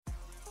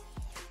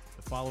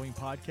following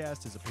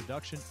podcast is a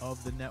production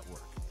of the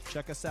network.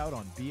 Check us out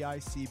on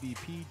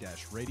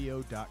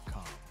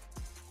bicbp-radio.com.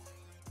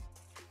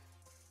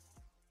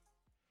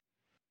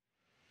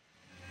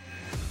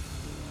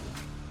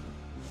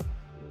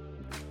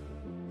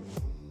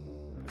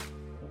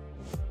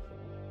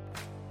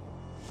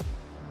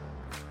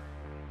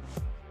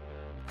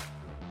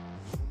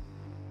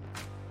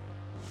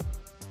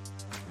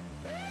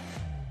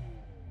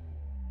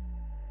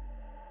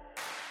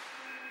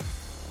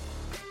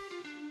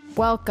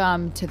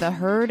 Welcome to the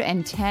Herd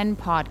and 10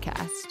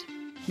 podcast.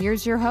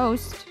 Here's your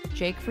host,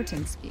 Jake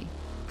Fortinsky.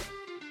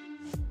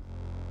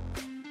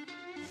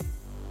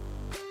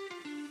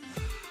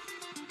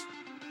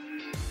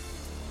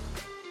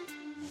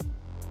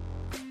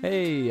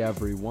 Hey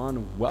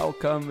everyone,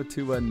 welcome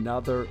to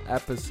another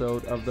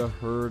episode of the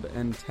Herd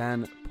and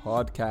 10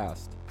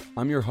 podcast.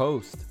 I'm your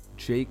host,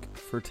 Jake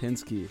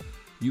Fortinsky.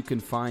 You can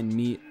find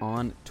me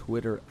on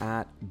Twitter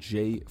at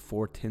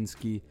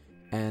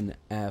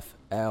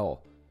jfortinskyNFL.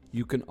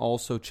 You can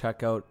also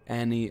check out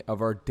any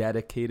of our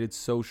dedicated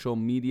social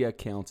media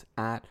accounts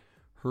at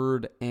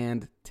Herd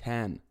and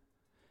 10.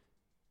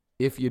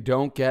 If you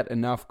don't get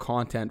enough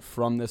content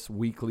from this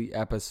weekly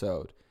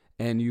episode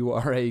and you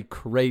are a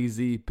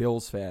crazy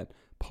Bills fan,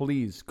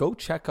 please go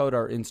check out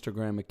our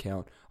Instagram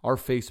account, our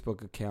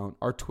Facebook account,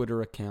 our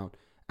Twitter account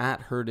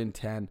at Herd and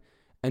 10,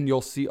 and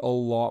you'll see a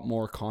lot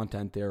more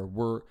content there.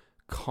 We're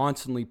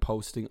constantly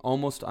posting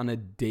almost on a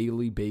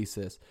daily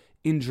basis,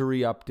 injury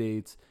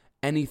updates,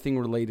 anything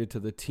related to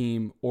the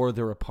team or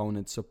their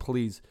opponents. So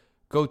please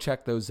go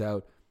check those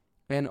out.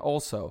 And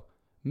also,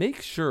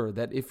 make sure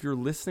that if you're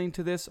listening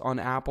to this on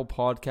Apple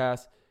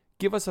Podcasts,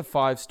 give us a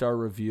 5-star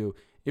review.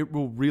 It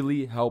will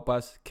really help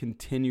us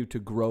continue to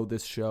grow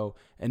this show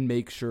and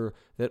make sure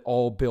that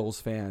all Bills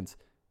fans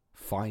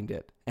find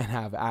it and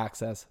have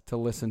access to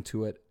listen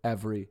to it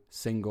every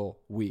single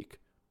week.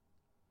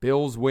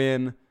 Bills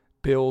win,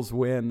 Bills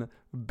win,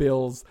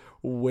 Bills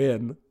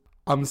win.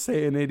 I'm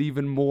saying it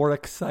even more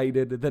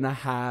excited than I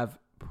have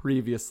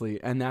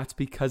previously, and that's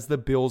because the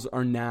Bills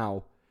are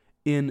now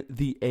in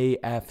the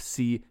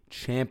AFC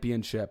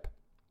Championship.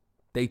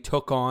 They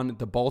took on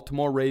the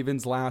Baltimore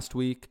Ravens last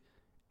week,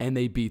 and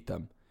they beat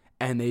them,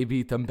 and they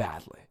beat them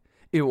badly.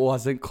 It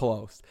wasn't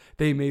close.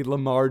 They made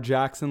Lamar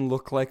Jackson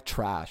look like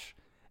trash,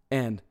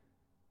 and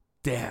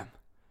damn,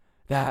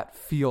 that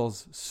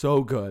feels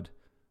so good.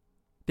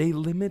 They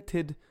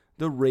limited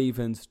the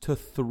Ravens to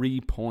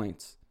 3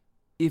 points.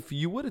 If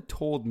you would have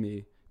told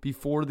me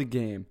before the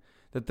game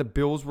that the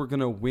Bills were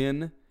going to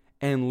win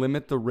and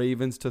limit the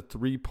Ravens to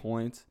 3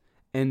 points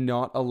and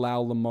not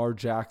allow Lamar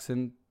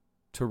Jackson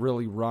to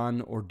really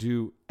run or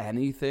do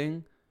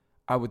anything,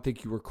 I would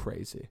think you were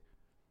crazy.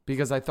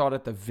 Because I thought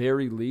at the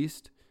very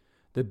least,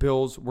 the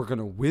Bills were going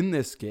to win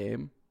this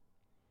game,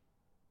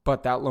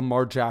 but that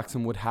Lamar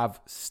Jackson would have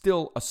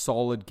still a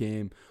solid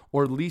game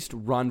or at least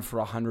run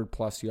for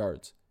 100+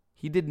 yards.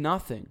 He did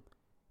nothing.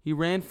 He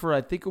ran for,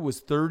 I think it was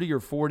 30 or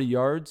 40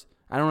 yards.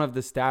 I don't have the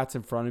stats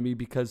in front of me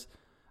because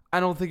I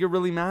don't think it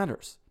really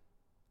matters.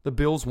 The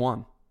Bills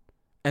won,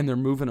 and they're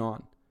moving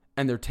on,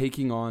 and they're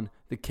taking on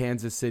the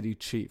Kansas City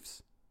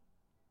Chiefs.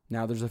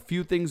 Now, there's a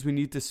few things we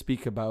need to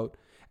speak about,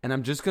 and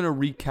I'm just going to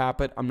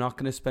recap it. I'm not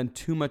going to spend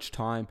too much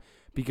time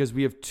because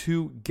we have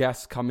 2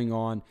 guests coming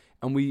on,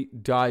 and we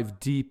dive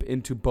deep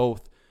into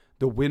both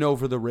the win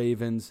over the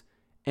Ravens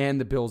and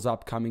the Bills'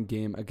 upcoming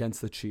game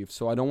against the Chiefs.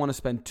 So I don't want to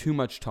spend too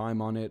much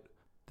time on it.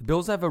 The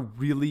Bills have a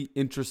really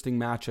interesting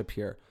matchup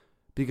here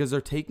because they're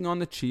taking on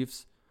the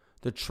Chiefs.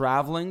 They're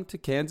traveling to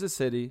Kansas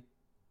City,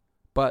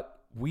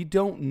 but we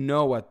don't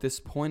know at this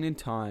point in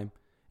time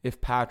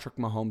if Patrick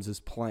Mahomes is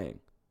playing.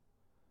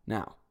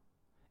 Now,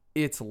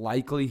 it's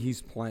likely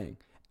he's playing.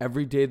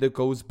 Every day that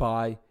goes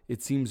by,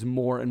 it seems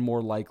more and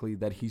more likely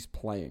that he's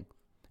playing.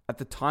 At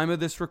the time of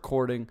this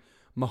recording,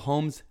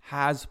 Mahomes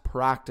has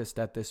practiced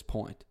at this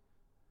point.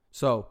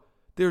 So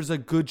there's a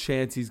good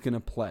chance he's going to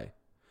play.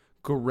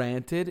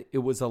 Granted, it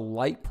was a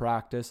light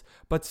practice,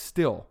 but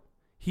still,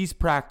 he's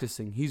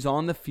practicing. He's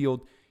on the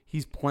field.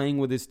 He's playing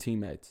with his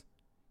teammates.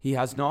 He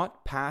has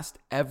not passed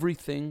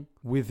everything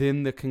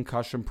within the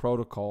concussion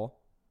protocol,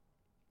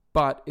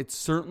 but it's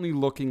certainly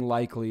looking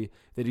likely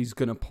that he's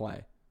going to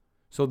play.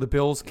 So the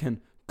Bills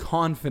can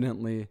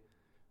confidently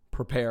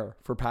prepare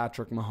for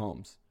Patrick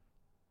Mahomes.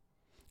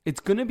 It's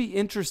going to be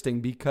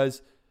interesting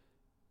because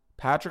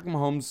Patrick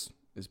Mahomes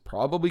is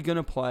probably going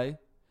to play,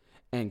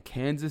 and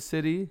Kansas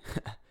City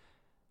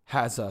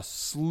has a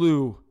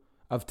slew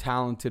of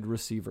talented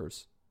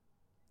receivers.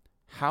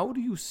 How do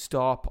you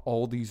stop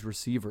all these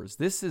receivers?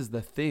 This is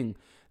the thing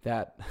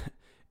that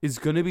is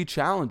going to be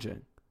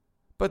challenging.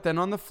 But then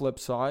on the flip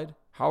side,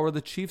 how are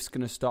the Chiefs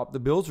going to stop the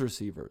Bills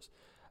receivers?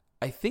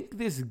 I think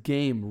this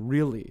game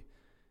really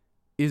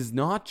is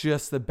not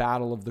just the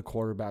battle of the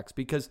quarterbacks,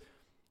 because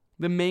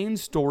the main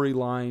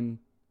storyline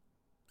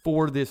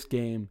for this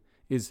game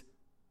is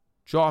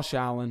Josh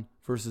Allen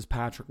versus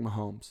Patrick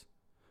Mahomes.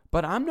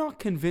 But I'm not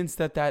convinced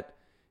that that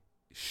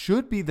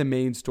should be the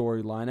main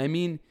storyline. I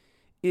mean,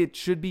 it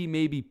should be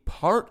maybe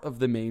part of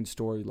the main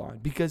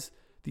storyline because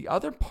The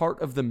other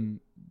part of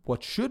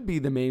what should be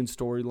the main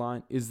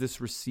storyline is this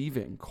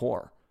receiving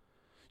core.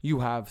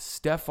 You have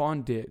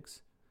Stephon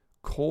Diggs,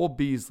 Cole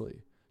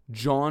Beasley,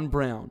 John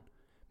Brown,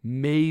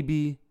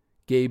 maybe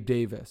Gabe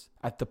Davis.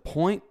 At the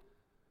point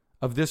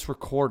of this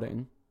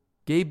recording,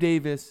 Gabe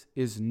Davis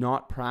is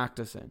not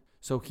practicing,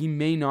 so he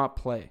may not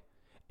play.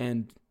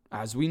 And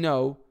as we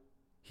know,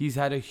 he's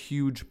had a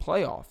huge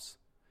playoffs.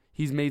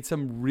 He's made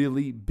some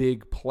really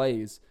big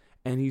plays,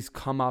 and he's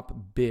come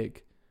up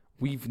big.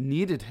 We've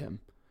needed him.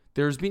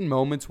 There's been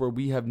moments where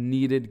we have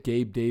needed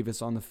Gabe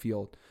Davis on the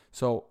field.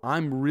 So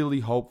I'm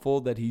really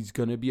hopeful that he's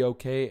going to be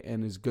okay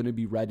and is going to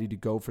be ready to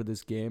go for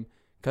this game,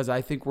 because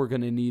I think we're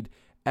going to need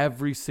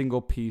every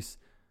single piece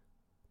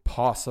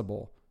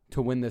possible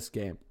to win this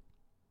game.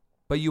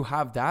 But you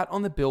have that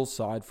on the Bills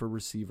side for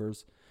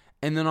receivers.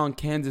 And then on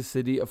Kansas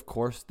City, of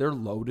course, they're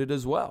loaded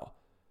as well.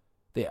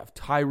 They have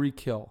Tyreek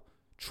Hill,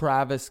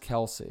 Travis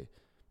Kelce,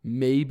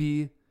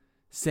 maybe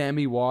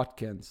Sammy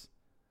Watkins.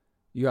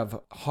 You have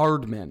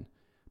Hardman,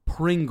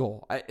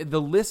 Pringle.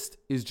 The list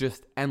is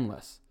just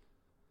endless.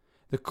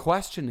 The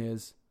question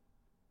is,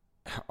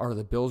 are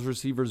the Bills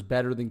receivers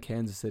better than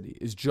Kansas City?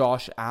 Is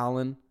Josh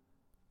Allen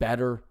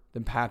better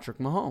than Patrick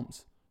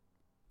Mahomes?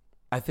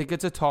 I think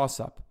it's a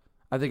toss-up.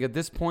 I think at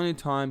this point in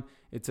time,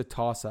 it's a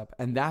toss-up.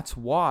 And that's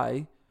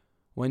why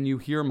when you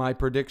hear my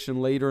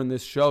prediction later in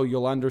this show,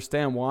 you'll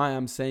understand why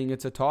I'm saying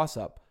it's a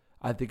toss-up.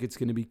 I think it's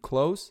going to be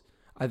close.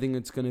 I think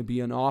it's going to be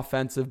an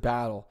offensive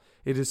battle.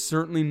 It is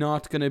certainly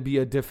not going to be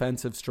a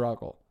defensive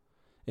struggle.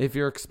 If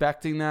you're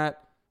expecting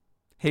that,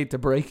 hate to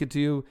break it to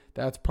you,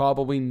 that's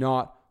probably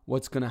not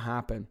what's going to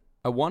happen.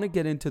 I want to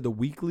get into the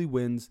weekly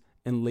wins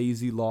and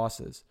lazy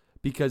losses,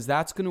 because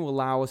that's going to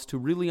allow us to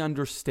really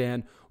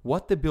understand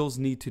what the Bills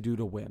need to do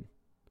to win.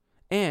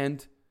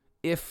 And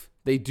if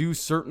they do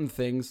certain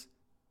things,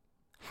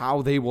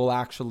 how they will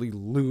actually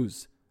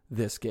lose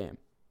this game.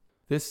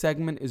 This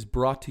segment is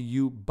brought to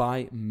you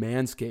by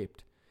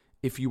Manscaped.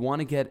 If you want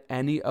to get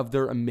any of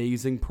their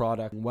amazing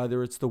product,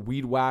 whether it's the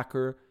Weed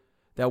Whacker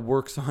that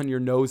works on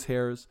your nose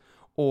hairs,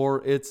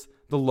 or it's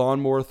the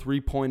Lawnmower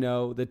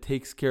 3.0 that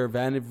takes care of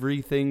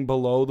everything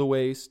below the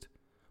waist,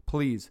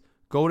 please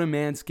go to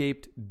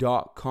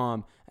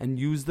manscaped.com and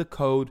use the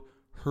code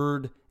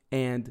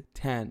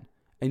HERDAND10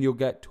 and you'll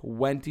get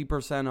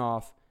 20%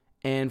 off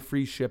and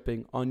free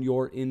shipping on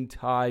your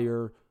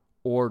entire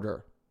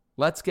order.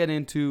 Let's get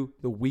into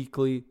the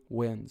weekly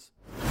wins.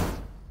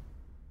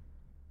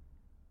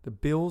 The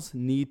Bills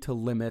need to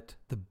limit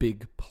the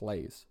big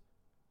plays.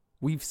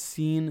 We've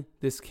seen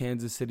this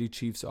Kansas City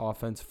Chiefs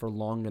offense for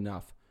long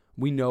enough.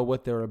 We know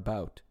what they're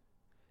about.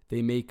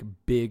 They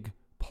make big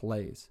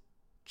plays,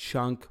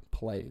 chunk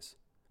plays.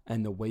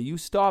 And the way you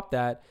stop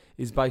that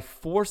is by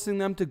forcing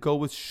them to go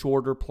with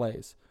shorter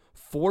plays,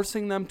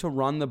 forcing them to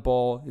run the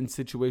ball in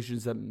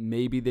situations that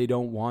maybe they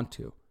don't want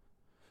to.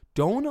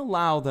 Don't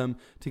allow them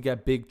to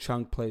get big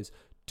chunk plays.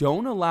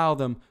 Don't allow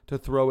them to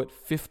throw it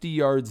 50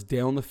 yards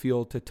down the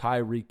field to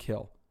Tyreek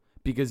Hill.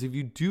 Because if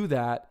you do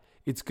that,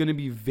 it's going to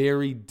be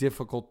very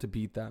difficult to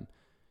beat them.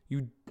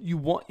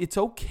 It's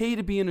okay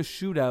to be in a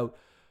shootout,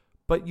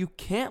 but you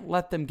can't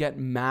let them get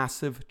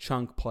massive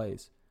chunk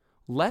plays.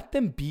 Let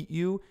them beat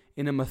you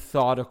in a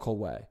methodical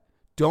way.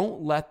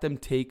 Don't let them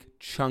take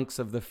chunks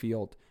of the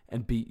field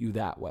and beat you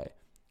that way.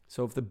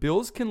 So if the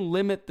Bills can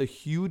limit the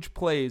huge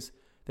plays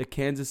that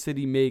Kansas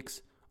City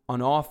makes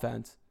on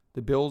offense,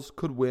 the Bills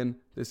could win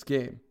this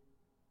game.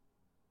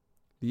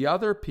 The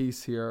other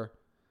piece here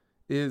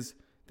is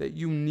that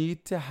you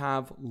need to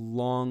have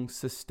long,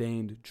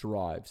 sustained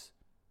drives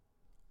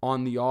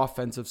on the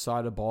offensive side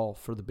of the ball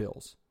for the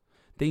Bills.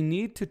 They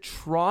need to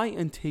try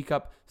and take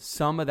up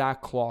some of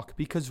that clock,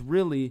 because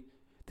really,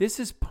 this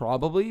is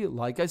probably,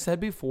 like I said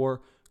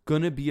before,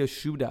 going to be a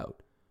shootout.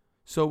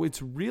 So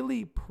it's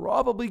really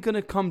probably going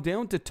to come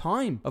down to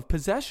time of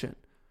possession.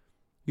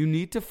 You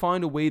need to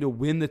find a way to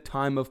win the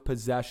time of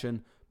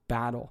possession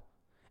battle.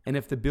 And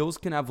if the Bills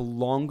can have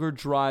longer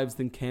drives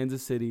than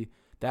Kansas City,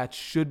 that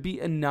should be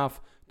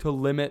enough to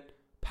limit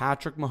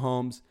Patrick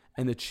Mahomes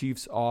and the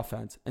Chiefs'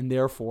 offense, and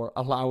therefore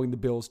allowing the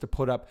Bills to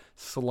put up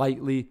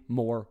slightly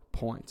more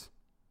points.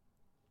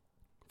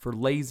 For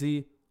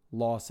lazy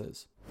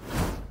losses,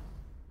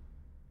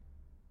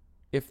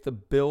 if the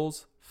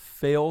Bills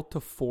fail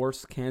to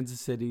force Kansas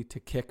City to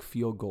kick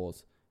field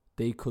goals,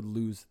 they could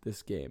lose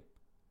this game.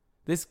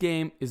 This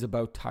game is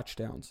about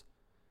touchdowns.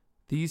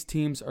 These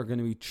teams are going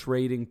to be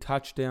trading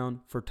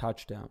touchdown for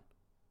touchdown.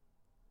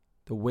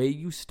 The way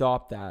you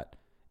stop that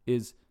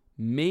is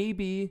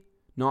maybe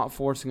not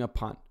forcing a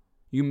punt.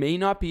 You may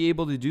not be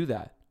able to do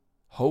that.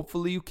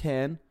 Hopefully you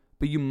can,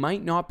 but you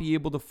might not be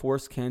able to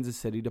force Kansas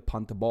City to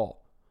punt the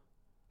ball.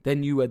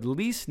 Then you at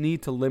least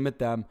need to limit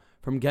them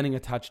from getting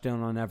a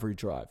touchdown on every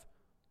drive,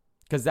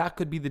 because that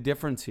could be the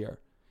difference here.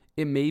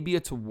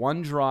 It's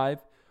one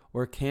drive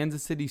where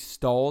Kansas City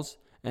stalls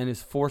and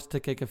is forced to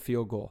kick a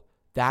field goal.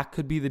 That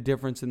could be the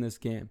difference in this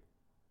game.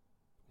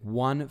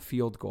 One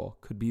field goal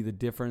could be the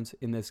difference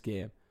in this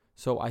game.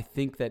 So I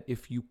think that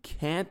if you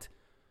can't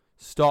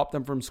stop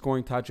them from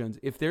scoring touchdowns.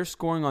 If they're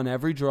scoring on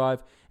every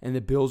drive and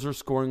the Bills are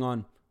scoring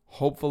on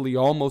hopefully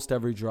almost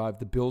every drive,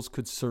 the Bills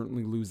could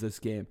certainly lose this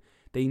game.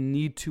 They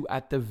need to,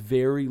 at the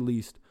very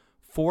least,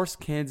 force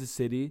Kansas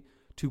City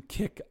to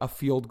kick a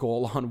field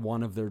goal on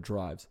one of their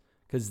drives,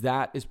 because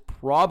that is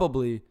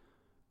probably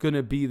going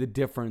to be the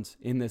difference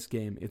in this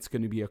game. It's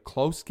going to be a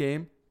close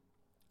game.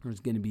 There's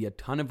going to be a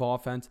ton of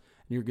offense,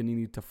 and you're going to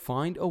need to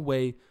find a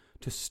way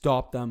to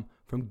stop them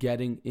from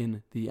getting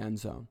in the end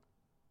zone.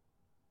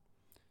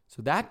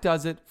 So that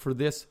does it for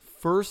this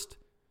first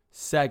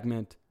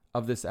segment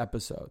of this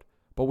episode.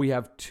 But we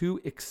have two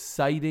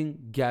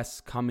exciting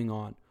guests coming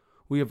on.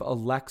 We have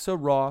Alexa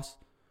Ross,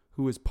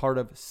 who is part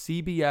of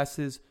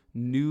CBS's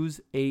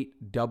News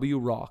 8 W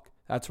Rock.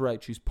 That's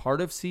right, she's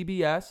part of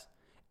CBS,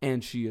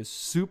 and she is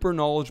super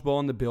knowledgeable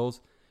on the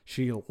Bills.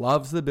 She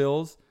loves the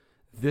Bills.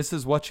 This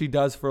is what she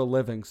does for a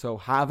living. So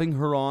having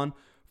her on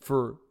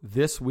for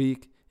this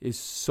week is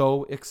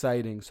so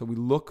exciting. So we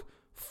look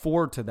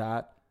forward to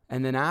that.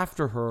 And then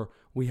after her,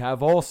 we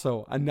have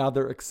also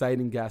another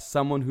exciting guest,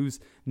 someone who's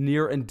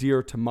near and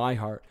dear to my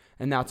heart,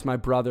 and that's my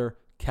brother,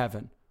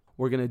 Kevin.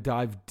 We're going to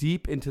dive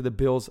deep into the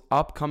Bills'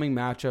 upcoming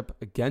matchup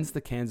against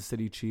the Kansas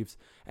City Chiefs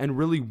and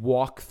really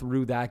walk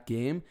through that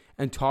game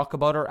and talk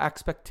about our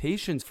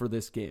expectations for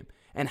this game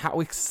and how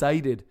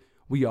excited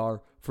we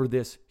are for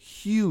this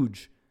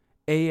huge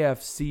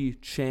AFC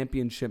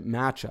championship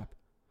matchup,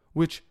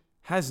 which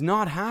has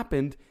not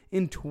happened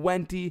in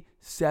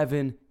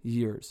 27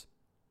 years.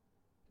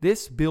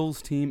 This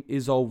Bills team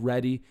is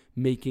already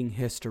making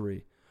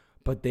history,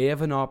 but they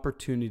have an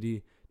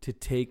opportunity to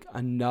take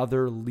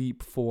another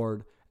leap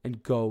forward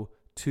and go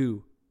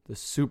to the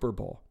Super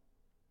Bowl.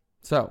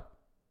 So,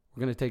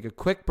 we're going to take a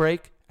quick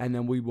break, and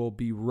then we will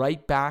be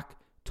right back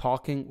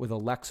talking with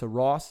Alexa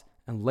Ross.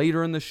 And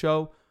later in the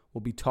show,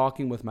 we'll be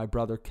talking with my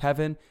brother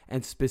Kevin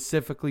and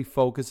specifically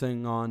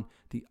focusing on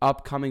the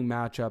upcoming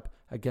matchup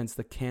against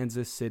the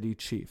Kansas City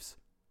Chiefs.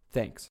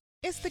 Thanks.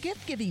 It's the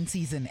gift-giving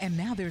season, and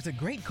now there's a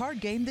great card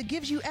game that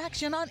gives you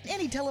action on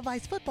any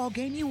televised football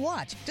game you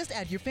watch. Just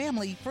add your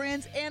family,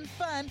 friends, and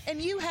fun,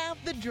 and you have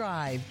The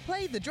Drive.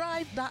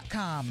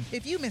 PlayTheDrive.com.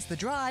 If you miss The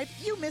Drive,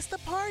 you miss the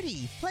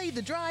party.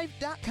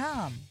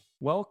 PlayTheDrive.com.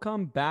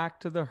 Welcome back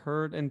to the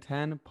Herd and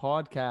 10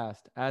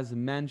 podcast. As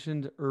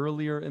mentioned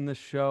earlier in the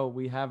show,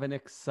 we have an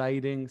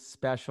exciting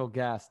special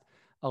guest,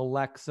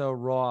 Alexa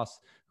Ross,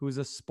 who is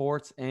a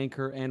sports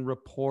anchor and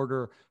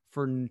reporter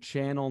for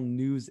Channel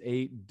News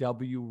 8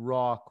 W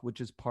Rock,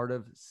 which is part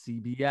of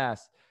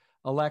CBS.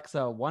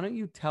 Alexa, why don't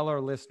you tell our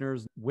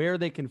listeners where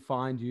they can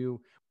find you?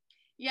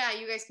 Yeah,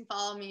 you guys can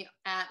follow me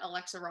at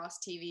Alexa Ross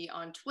TV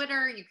on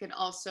Twitter. You can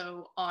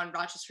also on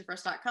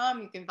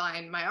RochesterFirst.com. You can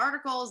find my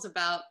articles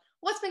about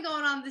what's been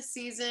going on this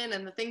season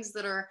and the things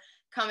that are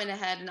coming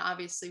ahead. And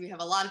obviously we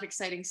have a lot of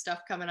exciting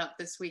stuff coming up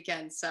this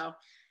weekend. So,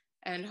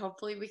 and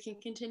hopefully we can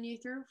continue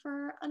through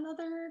for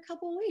another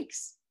couple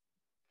weeks.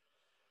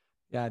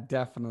 Yeah,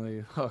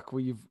 definitely. Look,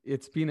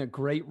 it's been a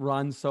great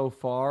run so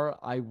far.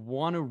 I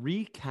want to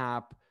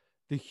recap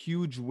the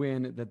huge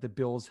win that the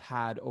Bills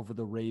had over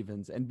the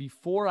Ravens. And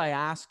before I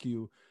ask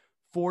you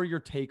for your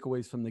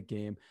takeaways from the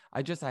game,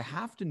 I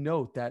have to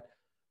note that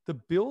the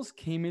Bills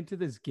came into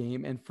this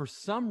game and for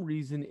some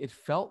reason it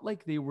felt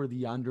like they were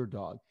the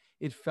underdog.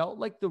 It felt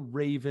like the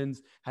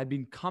Ravens had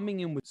been coming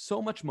in with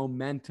so much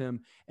momentum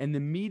and the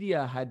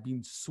media had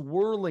been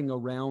swirling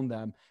around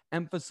them,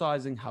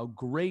 emphasizing how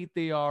great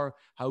they are,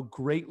 how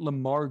great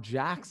Lamar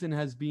Jackson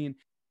has been.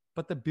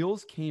 But the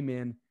Bills came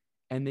in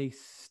and they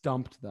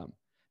stumped them.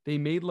 They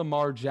made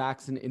Lamar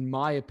Jackson, in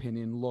my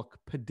opinion, look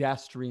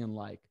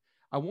pedestrian-like.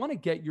 I want to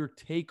get your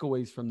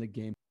takeaways from the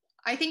game.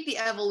 I think the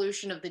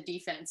evolution of the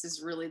defense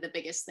is really the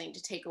biggest thing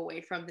to take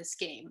away from this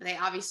game. They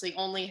obviously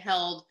only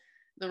held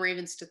the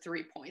Ravens to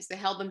 3 points. They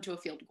held them to a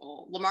field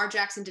goal. Lamar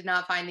Jackson did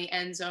not find the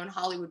end zone.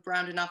 Hollywood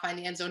Brown did not find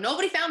the end zone.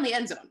 Nobody found the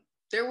end zone.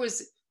 There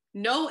was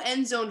no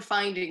end zone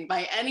finding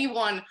by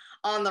anyone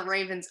on the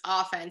Ravens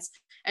offense.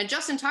 And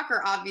Justin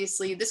Tucker,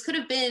 obviously, they could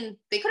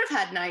have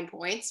had 9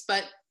 points,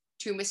 but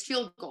 2 missed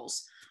field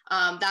goals.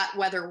 That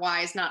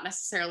weather-wise, not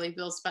necessarily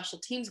Bills special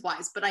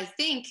teams-wise. But I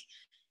think,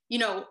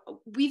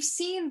 we've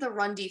seen the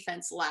run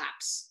defense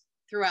lapse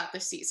throughout the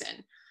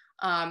season.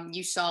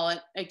 You saw it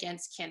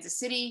against Kansas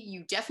City.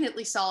 You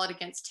definitely saw it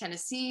against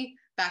Tennessee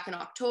back in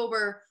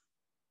October.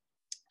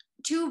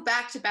 2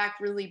 back-to-back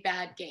really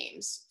bad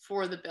games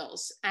for the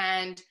Bills.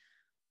 And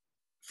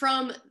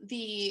from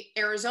the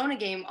Arizona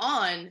game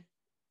on,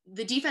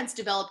 the defense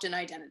developed an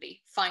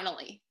identity,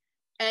 finally.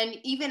 And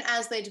even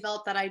as they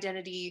developed that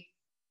identity,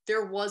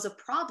 there was a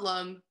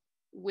problem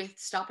with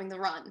stopping the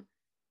run.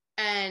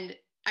 And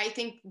I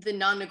think the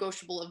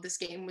non-negotiable of this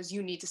game was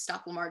you need to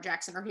stop Lamar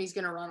Jackson or he's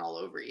going to run all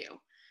over you.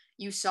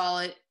 You saw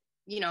it,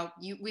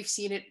 we've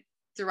seen it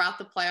throughout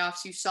the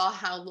playoffs. You saw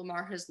how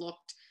Lamar has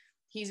looked.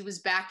 He was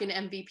back in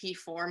MVP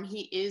form.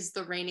 He is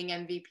the reigning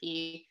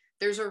MVP.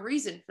 There's a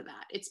reason for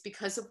that. It's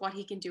because of what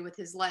he can do with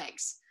his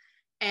legs.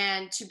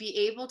 And to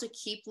be able to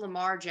keep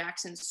Lamar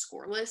Jackson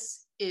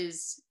scoreless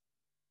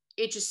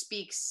it just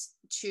speaks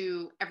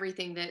to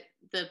everything that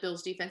the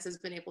Bills defense has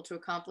been able to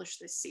accomplish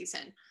this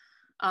season.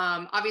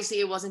 Obviously,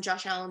 it wasn't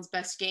Josh Allen's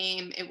best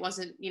game. It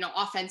wasn't,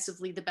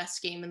 offensively the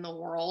best game in the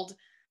world.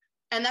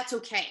 And that's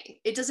okay.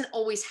 It doesn't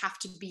always have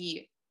to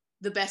be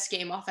the best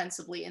game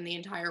offensively in the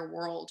entire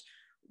world,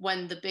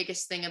 when the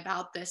biggest thing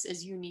about this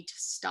is you need to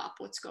stop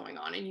what's going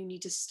on and you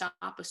need to stop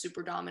a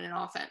super dominant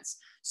offense.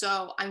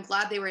 So I'm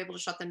glad they were able to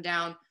shut them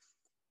down.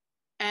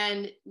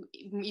 And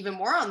even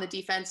more on the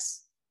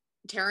defense,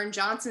 Taron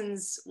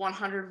Johnson's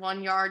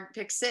 101-yard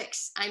pick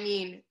six. I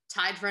mean,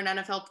 tied for an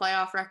NFL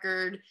playoff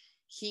record.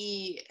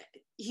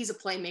 He's a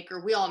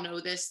playmaker. We all know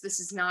this.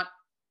 This is not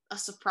a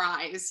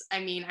surprise.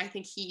 I mean, I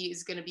think he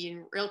is going to be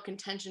in real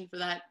contention for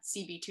that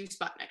CB2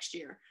 spot next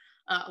year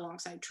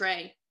alongside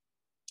Trey.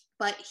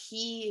 But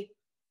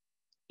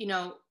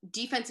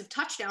defensive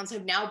touchdowns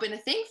have now been a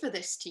thing for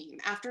this team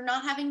after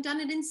not having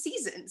done it in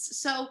seasons.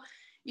 So,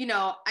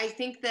 I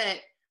think that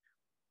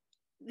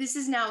this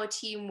is now a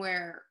team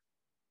where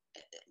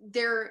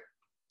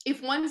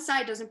if one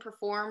side doesn't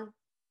perform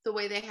the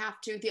way they have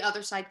to, the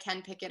other side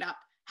can pick it up.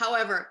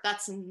 However,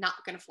 that's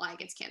not going to fly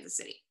against Kansas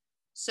City.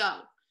 So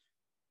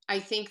I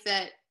think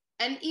that,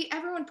 and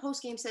everyone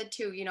post-game said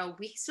too,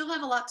 we still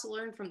have a lot to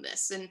learn from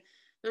this. And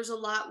there's a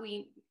lot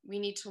we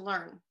need to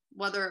learn,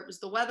 whether it was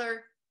the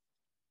weather,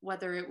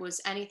 whether it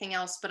was anything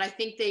else. But I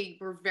think they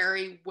were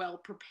very well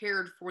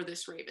prepared for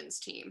this Ravens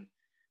team.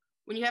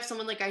 When you have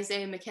someone like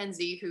Isaiah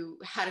McKenzie, who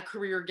had a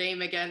career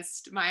game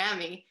against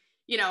Miami,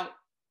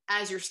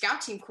 as your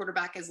scout team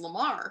quarterback as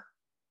Lamar,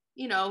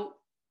 you're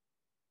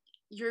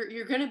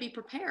going to be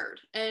prepared.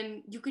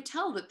 And you could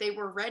tell that they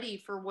were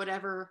ready for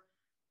whatever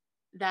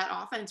that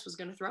offense was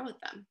going to throw at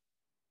them.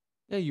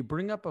 Yeah, you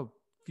bring up a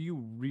few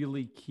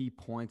really key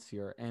points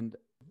here. And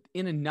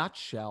in a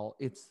nutshell,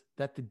 it's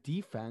that the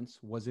defense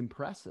was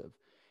impressive.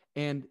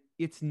 And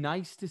it's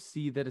nice to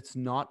see that it's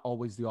not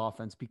always the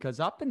offense, because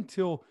up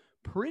until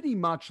pretty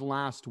much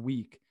last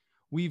week,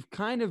 we've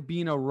kind of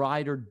been a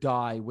ride or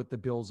die with the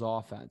Bills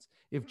offense.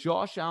 If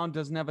Josh Allen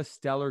doesn't have a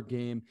stellar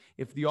game,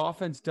 if the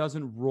offense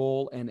doesn't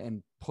roll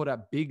and put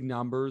up big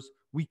numbers,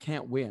 we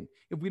can't win.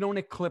 If we don't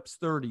eclipse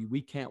 30,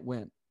 we can't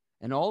win.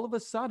 And all of a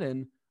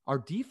sudden, our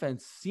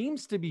defense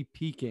seems to be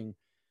peaking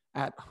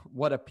at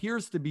what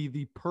appears to be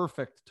the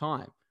perfect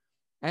time.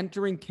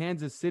 Entering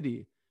Kansas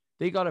City,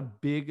 they got a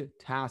big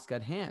task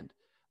at hand.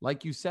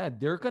 Like you said,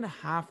 they're going to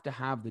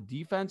have the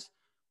defense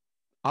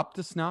up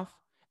to snuff,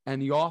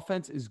 and the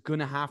offense is going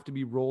to have to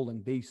be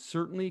rolling. They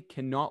certainly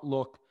cannot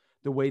look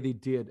the way they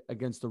did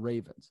against the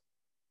Ravens.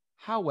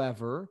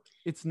 However,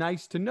 it's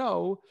nice to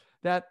know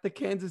that the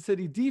Kansas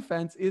City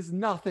defense is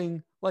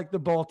nothing like the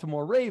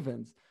Baltimore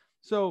Ravens.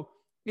 So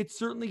it's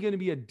certainly going to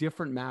be a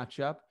different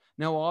matchup.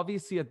 Now,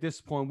 obviously, at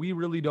this point, we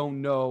really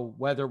don't know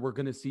whether we're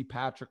going to see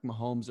Patrick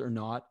Mahomes or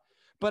not,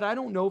 but I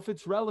don't know if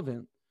it's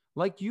relevant.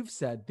 Like you've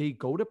said, they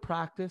go to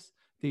practice,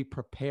 they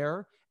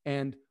prepare,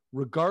 and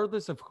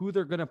regardless of who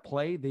they're going to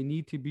play, they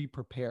need to be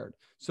prepared.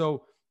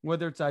 So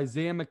whether it's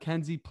Isaiah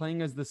McKenzie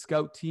playing as the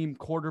scout team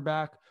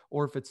quarterback,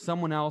 or if it's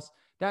someone else,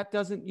 that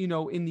doesn't,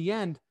 in the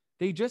end,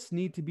 they just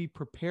need to be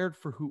prepared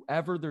for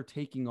whoever they're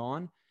taking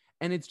on.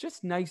 And it's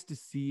just nice to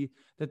see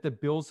that the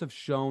Bills have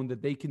shown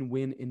that they can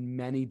win in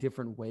many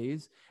different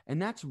ways.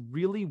 And that's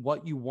really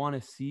what you want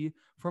to see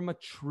from a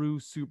true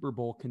Super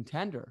Bowl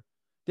contender.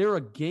 They're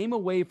a game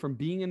away from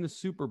being in the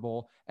Super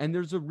Bowl, and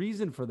there's a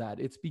reason for that.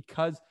 It's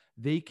because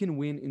they can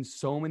win in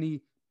so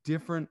many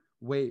different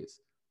ways.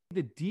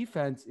 The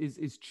defense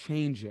is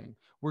changing.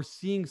 We're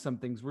seeing some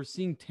things. We're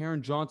seeing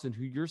Taron Johnson,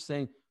 who you're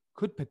saying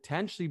could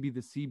potentially be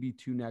the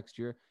CB2 next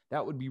year.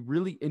 That would be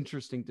really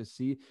interesting to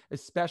see,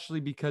 especially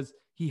because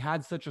he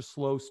had such a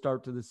slow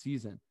start to the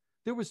season.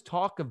 There was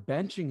talk of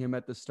benching him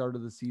at the start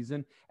of the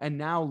season, and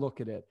now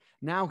look at it.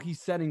 Now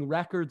he's setting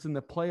records in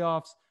the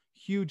playoffs,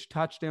 huge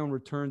touchdown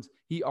returns.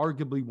 He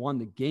arguably won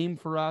the game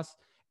for us.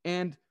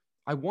 And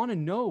I want to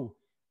know,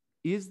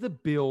 is the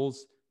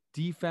Bills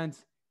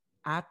defense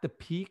at the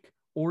peak,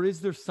 or is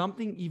there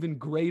something even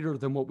greater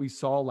than what we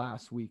saw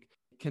last week?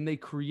 Can they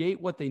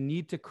create what they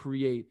need to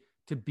create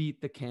to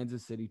beat the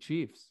Kansas City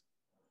Chiefs?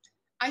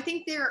 I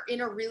think they're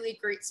in a really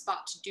great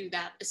spot to do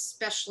that,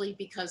 especially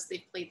because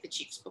they've played the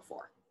Chiefs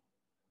before.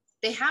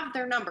 They have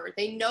their number.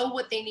 They know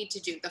what they need to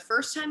do. The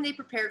first time they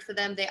prepared for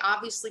them, they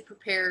obviously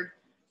prepared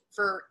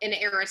for an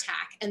air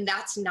attack, and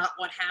that's not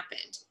what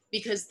happened,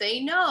 because they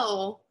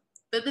know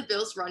that the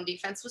Bills' run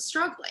defense was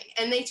struggling,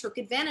 and they took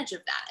advantage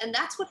of that. And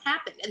that's what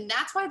happened. And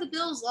that's why the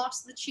Bills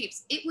lost to the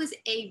Chiefs. It was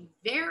a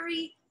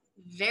very,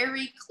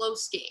 very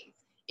close game.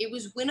 It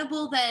was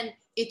winnable then.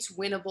 It's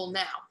winnable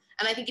now.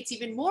 And I think it's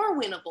even more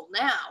winnable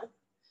now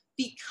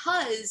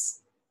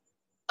because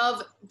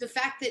of the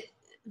fact that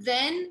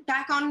then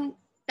back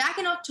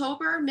in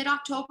October,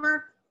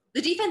 mid-October,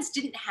 the defense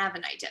didn't have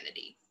an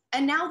identity.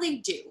 And now they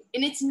do.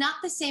 And it's not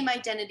the same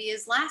identity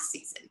as last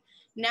season.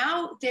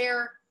 Now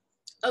they're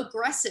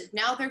aggressive.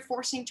 Now they're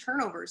forcing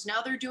turnovers.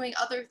 Now they're doing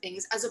other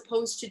things as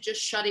opposed to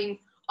just shutting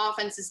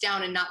offenses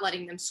down and not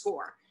letting them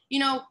score.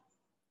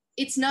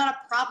 It's not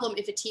a problem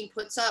if a team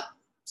puts up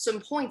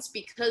some points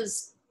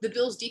because the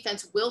Bills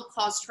defense will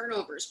cause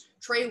turnovers.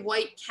 Trey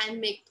White can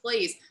make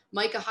plays.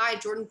 Micah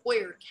Hyde, Jordan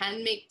Poyer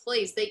can make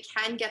plays. They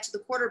can get to the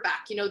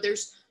quarterback.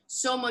 There's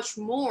so much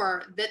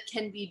more that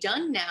can be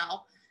done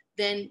now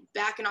than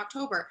back in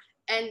October.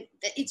 And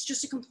it's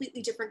just a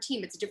completely different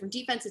team. It's a different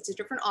defense. It's a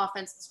different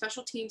offense. The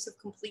special teams have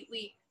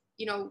completely,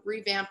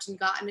 revamped and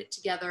gotten it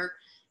together.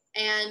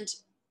 And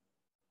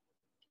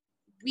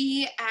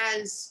we,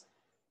 as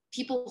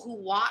people who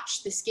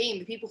watch this game,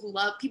 the people who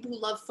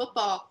love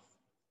football,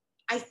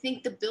 I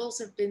think the Bills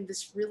have been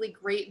this really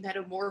great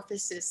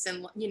metamorphosis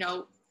and,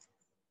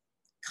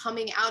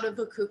 coming out of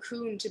a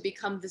cocoon to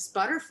become this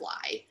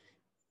butterfly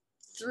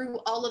through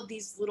all of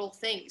these little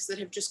things that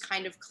have just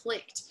kind of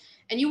clicked.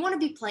 And you want to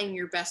be playing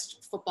your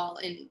best football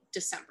in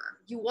December.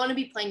 You want to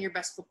be playing your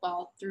best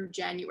football through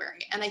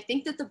January. And I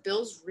think that the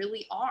Bills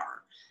really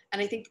are.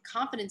 And I think the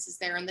confidence is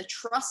there and the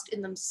trust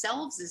in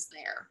themselves is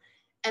there.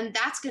 And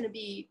that's going to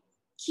be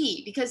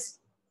key because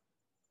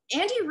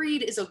Andy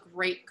Reid is a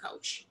great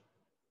coach.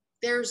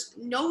 There's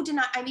no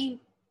deny. I mean,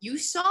 you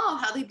saw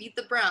how they beat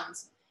the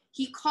Browns.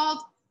 He called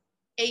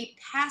a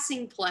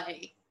passing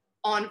play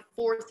on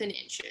 4th and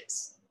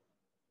inches.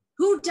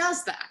 Who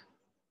does that?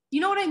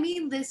 You know what I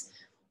mean?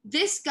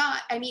 This guy,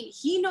 I mean,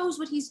 he knows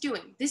what he's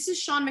doing. This is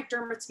Sean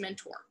McDermott's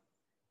mentor.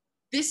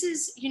 This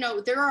is,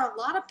 there are a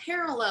lot of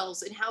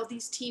parallels in how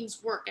these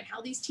teams work and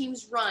how these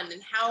teams run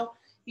and how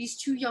these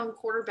two young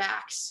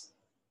quarterbacks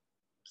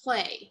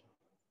play.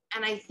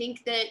 And I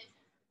think that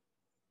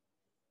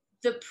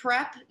the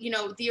prep,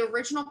 the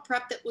original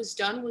prep that was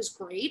done was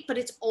great, but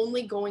it's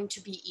only going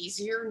to be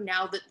easier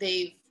now that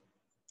they've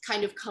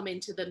kind of come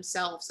into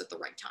themselves at the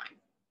right time.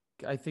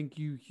 I think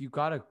you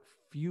got a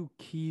few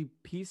key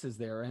pieces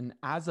there. And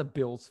as a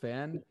Bills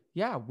fan,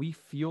 yeah, we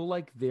feel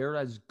like they're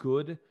as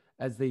good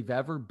as they've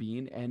ever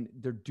been, and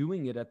they're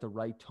doing it at the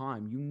right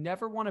time. You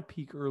never want to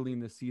peak early in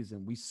the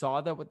season. We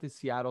saw that with the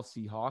Seattle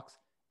Seahawks,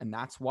 and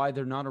that's why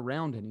they're not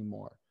around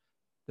anymore.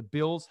 The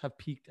Bills have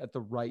peaked at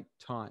the right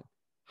time.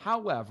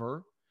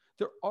 However,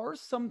 there are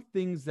some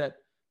things that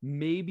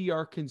maybe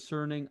are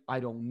concerning. I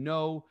don't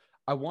know.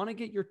 I want to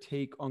get your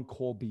take on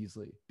Cole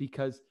Beasley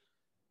because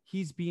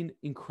he's been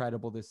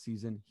incredible this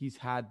season. He's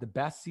had the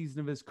best season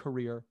of his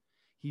career.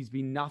 He's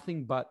been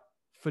nothing but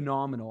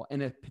phenomenal,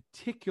 and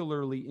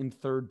particularly in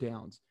third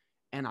downs.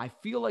 And I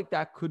feel like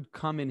that could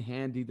come in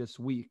handy this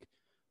week.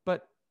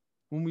 But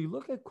when we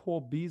look at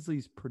Cole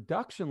Beasley's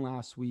production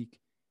last week,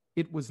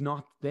 it was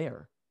not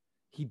there.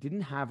 He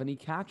didn't have any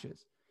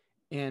catches.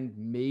 And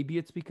maybe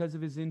it's because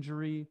of his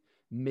injury.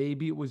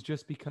 Maybe it was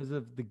just because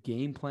of the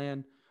game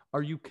plan.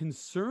 Are you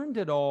concerned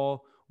at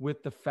all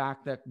with the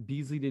fact that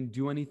Beasley didn't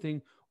do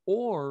anything?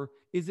 Or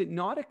is it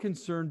not a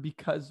concern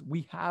because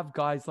we have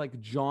guys like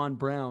John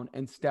Brown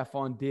and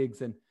Stephon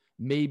Diggs and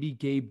maybe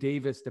Gabe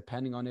Davis,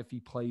 depending on if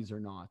he plays or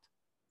not?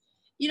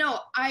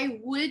 I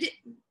would,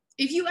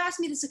 if you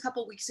asked me this a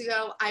couple weeks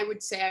ago, I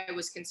would say I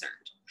was concerned.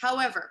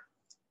 However,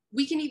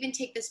 we can even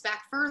take this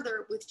back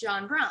further with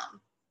John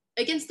Brown.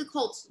 Against the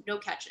Colts, no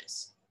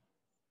catches,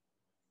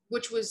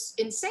 which was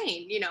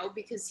insane,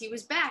 because he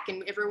was back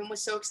and everyone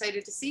was so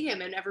excited to see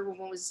him and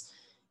everyone was,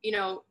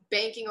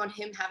 banking on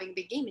him having a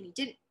big game, and he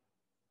didn't.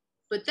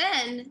 But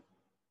then,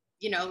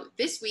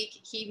 this week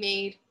he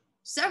made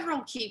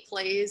several key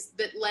plays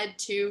that led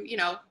to,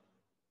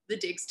 the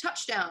Diggs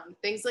touchdown,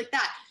 things like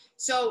that.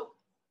 So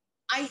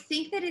I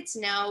think that it's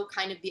now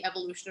kind of the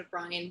evolution of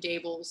Brian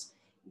Daboll's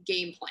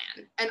game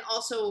plan. And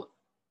also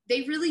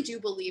they really do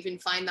believe in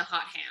find the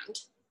hot hand.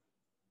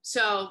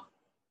 So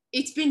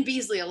it's been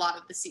Beasley a lot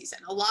of the season.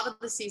 A lot of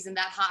the season,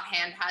 that hot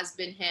hand has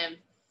been him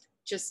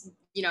just,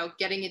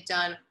 getting it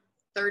done,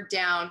 third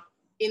down,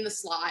 in the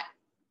slot,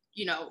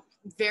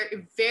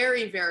 very,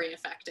 very, very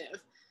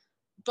effective.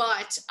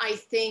 But I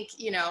think,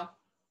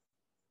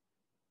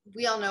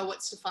 we all know what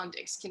Stephon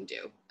Diggs can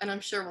do. And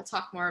I'm sure we'll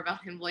talk more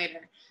about him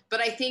later.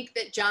 But I think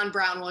that John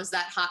Brown was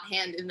that hot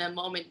hand in that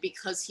moment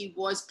because he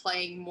was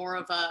playing more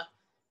of a,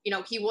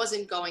 he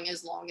wasn't going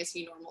as long as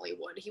he normally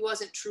would. He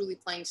wasn't truly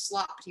playing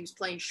slot, but he was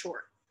playing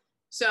short.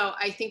 So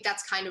I think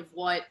that's kind of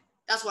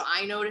that's what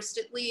I noticed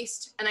at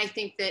least. And I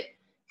think that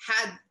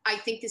I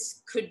think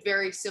this could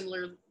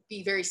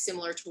be very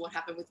similar to what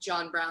happened with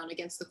John Brown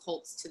against the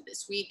Colts to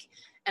this week.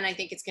 And I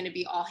think it's going to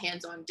be all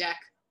hands on deck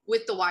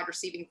with the wide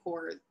receiving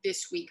core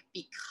this week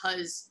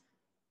because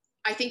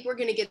I think we're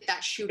going to get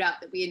that shootout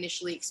that we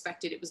initially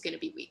expected it was going to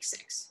be week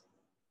 6.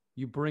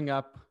 You bring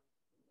up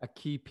a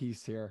key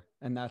piece here,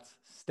 and that's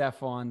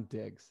Stephon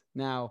Diggs.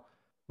 Now,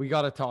 we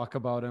got to talk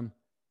about him.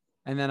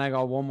 And then I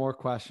got one more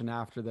question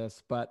after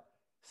this, but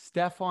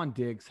Stephon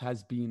Diggs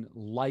has been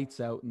lights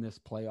out in this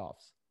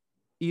playoffs.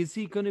 Is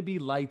he going to be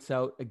lights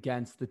out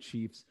against the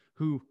Chiefs,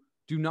 who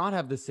do not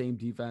have the same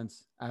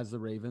defense as the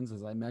Ravens,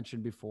 as I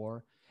mentioned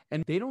before,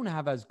 and they don't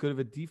have as good of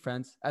a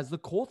defense as the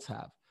Colts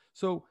have?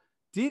 So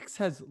Diggs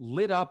has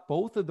lit up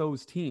both of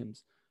those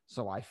teams.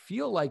 So I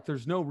feel like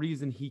there's no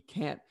reason he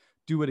can't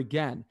do it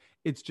again.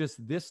 It's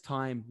just this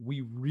time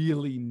we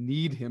really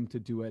need him to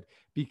do it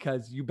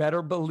because you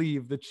better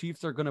believe the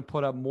Chiefs are going to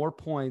put up more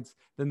points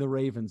than the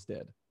Ravens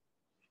did.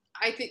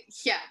 I think,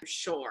 yeah,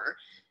 sure.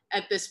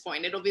 At this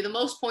point, it'll be the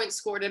most points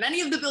scored in any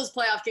of the Bills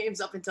playoff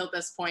games up until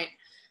this point.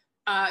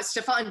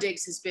 Stephon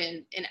Diggs has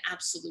been an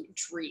absolute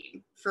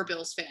dream for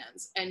Bills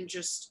fans. And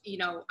just,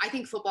 I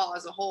think football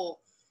as a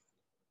whole,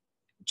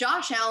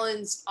 Josh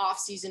Allen's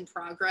offseason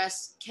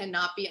progress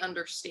cannot be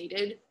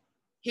understated.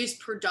 His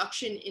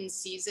production in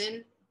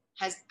season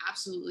has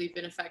absolutely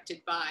been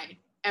affected by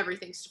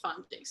everything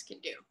Stephon Diggs can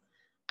do.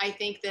 I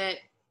think that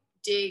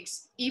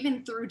Diggs,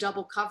 even through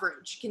double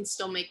coverage, can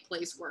still make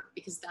plays work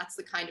because that's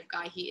the kind of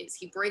guy he is.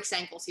 He breaks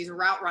ankles. He's a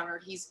route runner.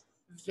 He's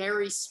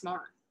very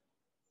smart.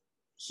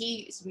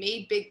 He's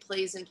made big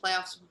plays in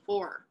playoffs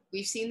before.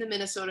 We've seen the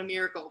Minnesota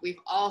Miracle.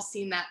 We've all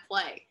seen that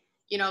play.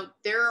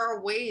 There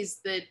are ways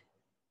that,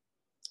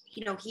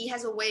 he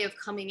has a way of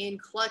coming in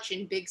clutch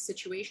in big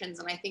situations.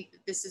 And I think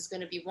that this is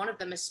going to be one of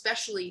them,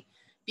 especially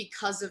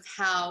because of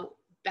how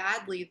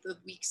badly the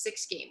Week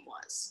 6 game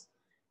was.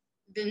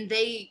 Then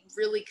they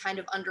really kind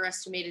of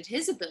underestimated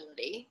his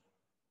ability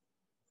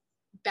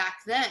back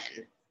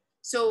then.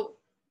 So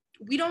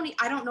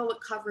I don't know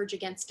what coverage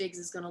against Diggs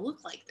is going to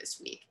look like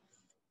this week.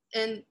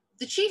 And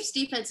the Chiefs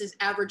defense is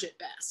average at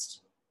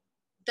best.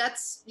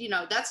 That's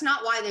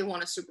not why they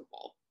won a Super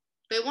Bowl.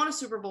 They won a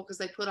Super Bowl because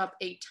they put up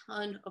a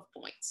ton of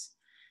points.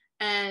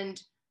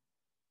 And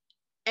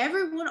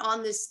everyone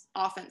on this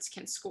offense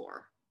can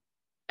score.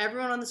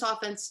 Everyone on this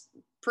offense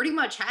pretty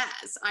much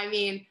has. I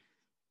mean,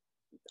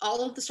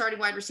 all of the starting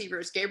wide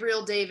receivers,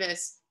 Gabriel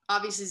Davis,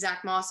 obviously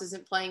Zach Moss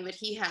isn't playing, but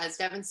he has.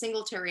 Devin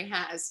Singletary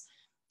has.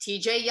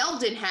 TJ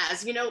Yeldon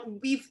has.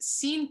 We've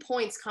seen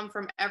points come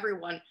from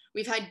everyone.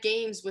 We've had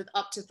games with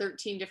up to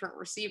 13 different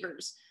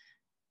receivers.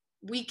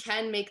 We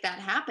can make that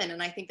happen.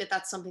 And I think that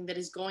that's something that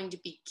is going to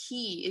be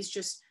key, is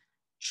just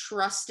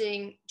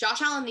trusting.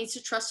 Josh Allen needs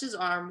to trust his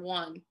arm,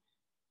 one.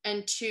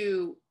 And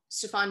two,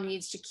 Stephon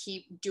needs to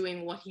keep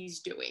doing what he's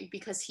doing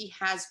because he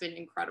has been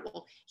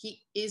incredible.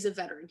 He is a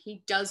veteran.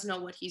 He does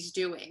know what he's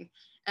doing.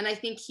 And I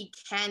think he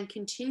can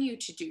continue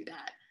to do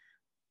that.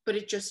 But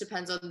it just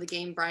depends on the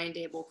game Brian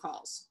Daboll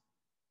calls.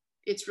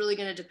 It's really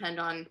going to depend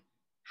on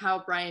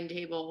how Brian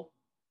Daboll,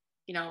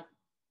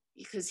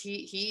 because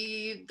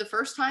he the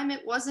first time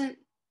it wasn't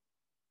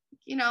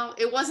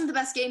the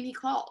best game he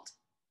called.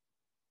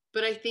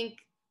 But I think,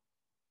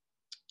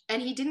 and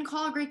he didn't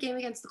call a great game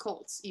against the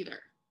Colts either,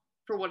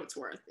 for what it's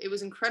worth. It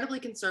was incredibly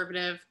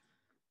conservative.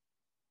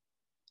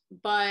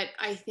 But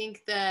I think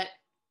that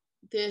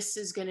this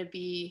is going to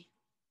be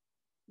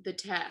the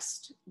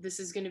test. This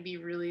is going to be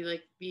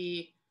really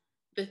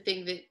the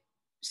thing that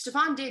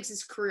Stephon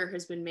Diggs' career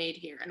has been made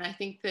here. And I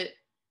think that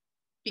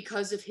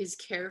because of his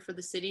care for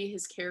the city,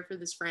 his care for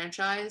this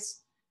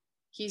franchise,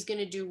 he's going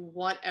to do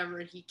whatever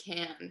he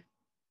can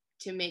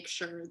to make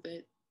sure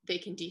that they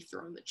can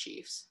dethrone the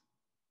Chiefs.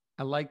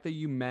 I like that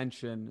you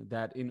mentioned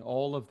that in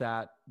all of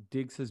that,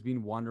 Diggs has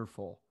been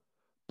wonderful.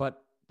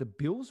 But the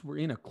Bills were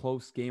in a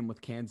close game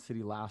with Kansas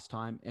City last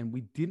time, and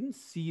we didn't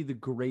see the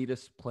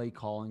greatest play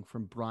calling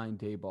from Brian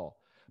Daboll.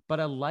 But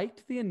I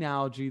liked the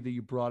analogy that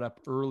you brought up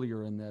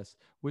earlier in this,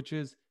 which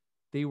is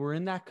they were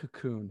in that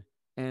cocoon,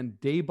 and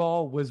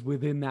Daboll was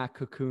within that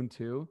cocoon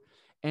too.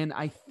 And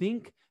I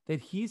think that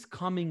he's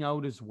coming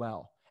out as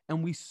well.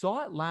 And we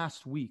saw it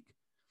last week.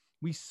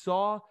 We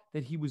saw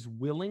that he was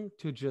willing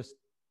to just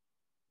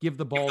give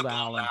the ball to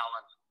Allen,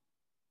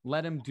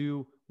 let him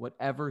do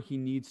whatever he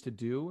needs to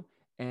do.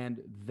 And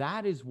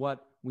that is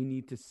what we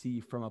need to see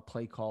from a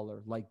play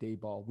caller like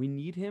Daboll. We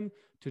need him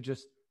to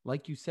just,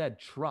 like you said,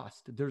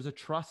 trust. There's a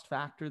trust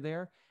factor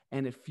there,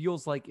 and it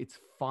feels like it's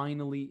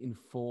finally in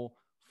full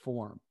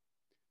form.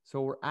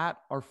 So we're at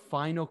our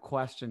final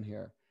question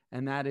here,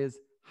 and that is,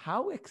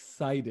 how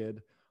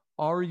excited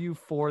are you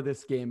for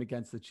this game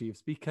against the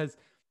Chiefs? Because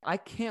I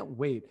can't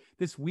wait.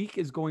 This week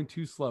is going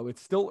too slow.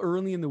 It's still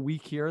early in the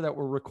week here that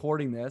we're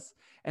recording this,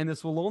 and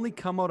this will only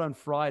come out on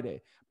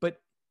Friday. But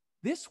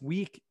this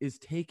week is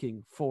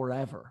taking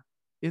forever,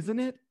 isn't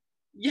it?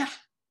 Yeah,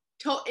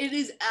 it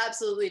is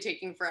absolutely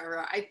taking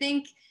forever. I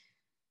think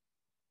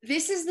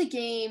this is the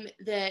game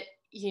that,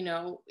 in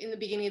the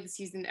beginning of the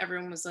season,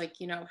 everyone was like,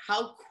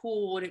 how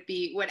cool would it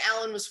be when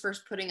Allen was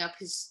first putting up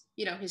his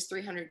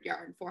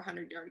 300-yard,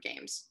 400-yard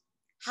games?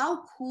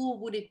 How cool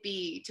would it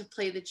be to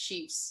play the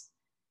Chiefs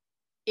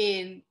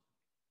in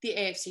the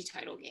AFC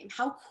title game?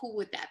 How cool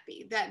would that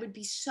be? That would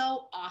be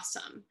so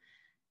awesome.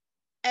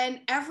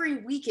 And every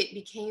week it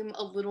became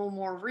a little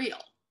more real.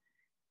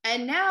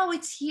 And now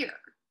it's here.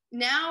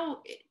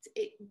 Now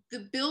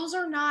the Bills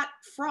are not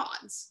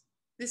frauds.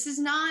 This is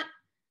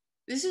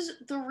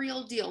the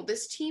real deal.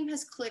 This team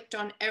has clicked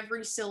on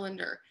every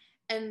cylinder,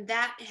 and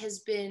that has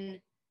been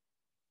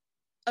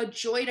a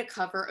joy to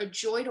cover, a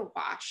joy to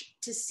watch,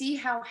 to see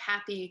how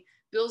happy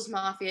Bills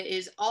Mafia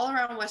is all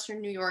around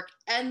Western New York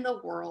and the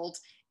world.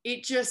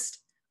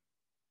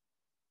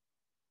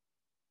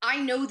 I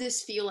know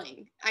this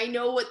feeling. I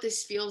know what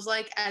this feels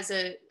like as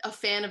a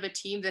fan of a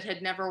team that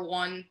had never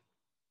won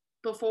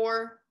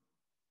before,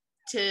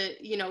 to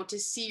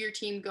see your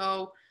team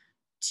go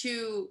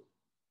to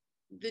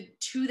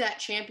that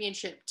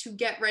championship, to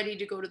get ready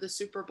to go to the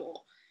Super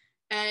Bowl.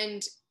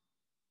 And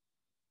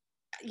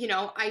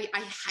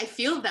I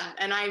feel that,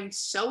 and I'm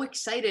so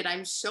excited.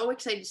 I'm so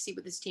excited to see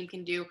what this team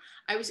can do.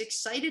 I was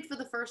excited for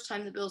the first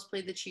time the Bills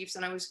played the Chiefs,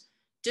 and I was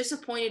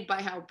disappointed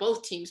by how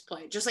both teams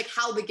played. Just like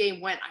how the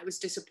game went, I was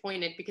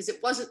disappointed because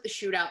it wasn't the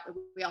shootout that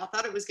we all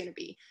thought it was going to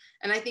be.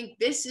 And I think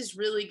this is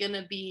going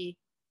to be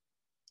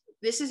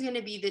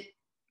the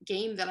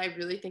game that I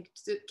really think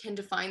can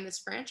define this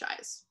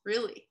franchise.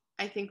 Really,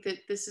 I think that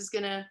this is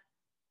going to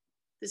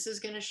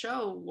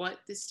show what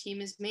this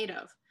team is made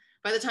of.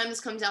 By the time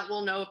this comes out,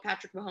 we'll know if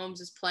Patrick Mahomes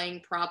is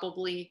playing.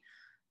 Probably.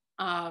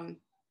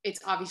 It's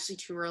obviously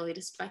too early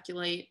to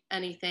speculate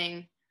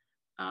anything.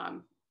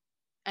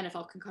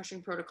 NFL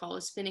concussion protocol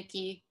is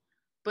finicky,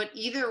 but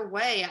either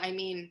way, I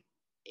mean,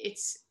 it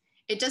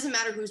doesn't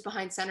matter who's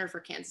behind center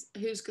for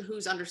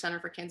who's under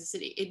center for Kansas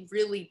City. It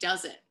really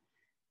doesn't.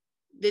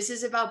 This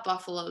is about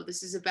Buffalo.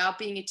 This is about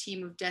being a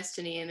team of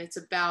destiny, and it's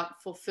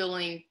about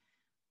fulfilling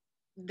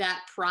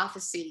that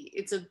prophecy.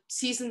 It's a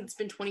season that's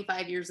been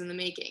 25 years in the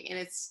making, and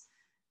it's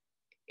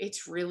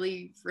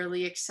really,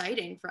 really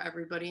exciting for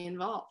everybody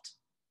involved.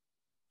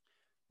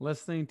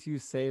 Listening to you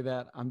say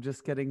that, I'm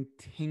just getting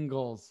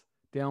tingles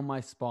down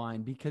my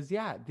spine because,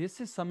 yeah,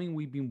 this is something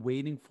we've been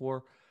waiting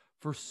for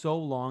so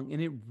long,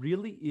 and it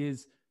really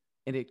is,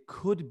 and it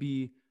could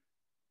be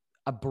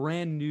a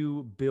brand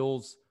new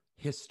Bills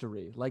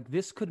history. Like,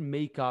 this could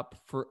make up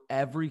for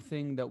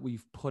everything that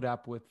we've put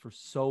up with for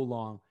so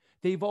long.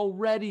 They've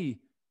already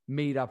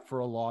made up for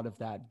a lot of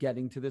that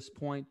getting to this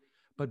point,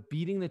 but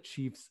beating the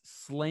Chiefs,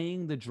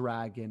 slaying the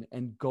dragon,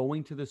 and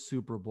going to the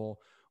Super Bowl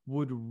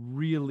would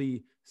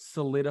really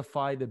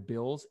solidify the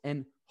Bills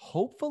and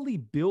hopefully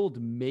build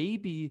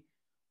maybe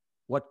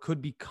what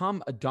could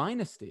become a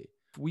dynasty.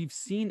 We've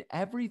seen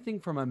everything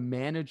from a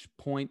managed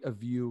point of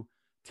view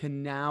to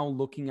now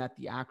looking at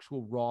the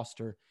actual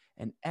roster,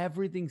 and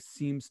everything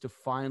seems to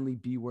finally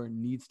be where it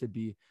needs to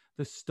be.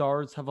 The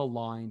stars have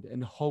aligned,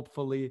 and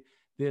hopefully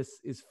this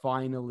is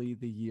finally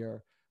the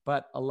year.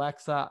 But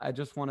Alexa, I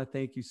just want to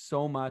thank you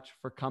so much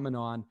for coming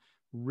on.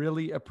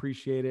 Really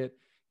appreciate it.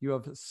 You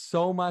have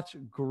so much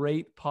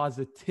great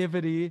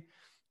positivity,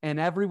 and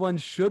everyone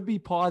should be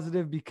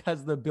positive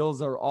because the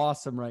Bills are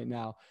awesome right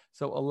now.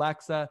 So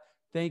Alexa,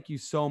 thank you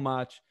so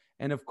much.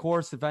 And of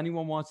course, if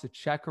anyone wants to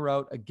check her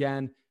out,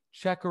 again,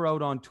 check her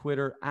out on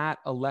Twitter at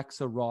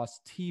Alexa Ross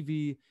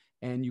TV,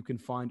 and you can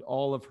find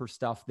all of her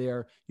stuff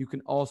there. You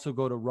can also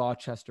go to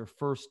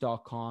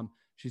rochesterfirst.com.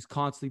 She's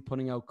constantly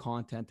putting out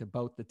content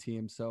about the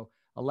team. So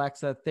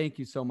Alexa, thank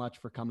you so much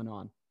for coming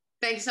on.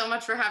 Thanks so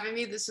much for having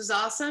me. This was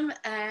awesome,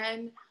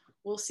 and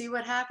we'll see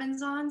what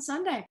happens on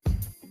Sunday.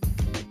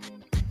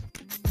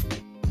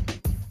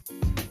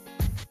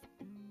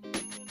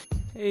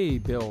 Hey,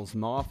 Bills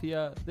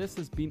Mafia. This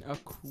has been a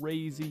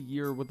crazy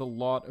year with a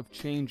lot of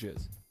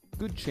changes.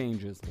 Good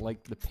changes,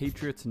 like the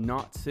Patriots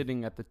not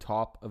sitting at the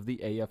top of the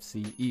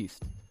AFC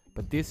East.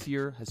 But this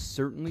year has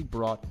certainly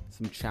brought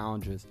some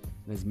challenges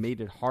and has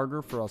made it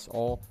harder for us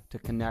all to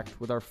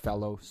connect with our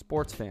fellow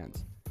sports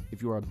fans.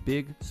 If you are a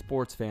big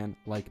sports fan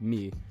like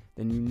me,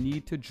 then you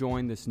need to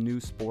join this new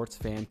sports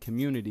fan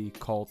community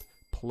called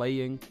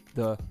Playing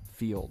the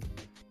Field.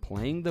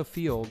 Playing the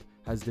Field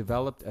has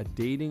developed a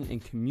dating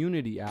and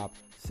community app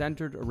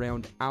centered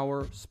around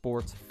our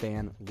sports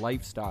fan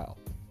lifestyle.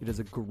 It is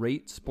a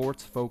great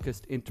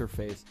sports-focused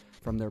interface,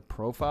 from their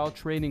profile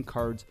trading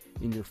cards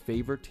in your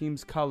favorite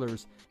team's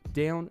colors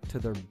down to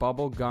their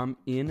bubblegum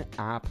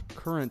in-app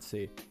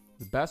currency.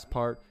 The best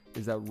part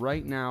is that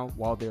right now,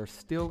 while they're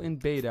still in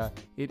beta,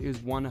 it is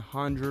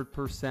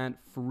 100%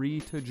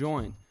 free to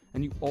join.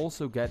 And you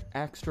also get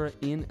extra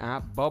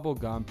in-app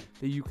bubblegum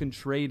that you can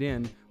trade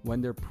in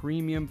when their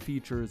premium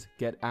features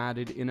get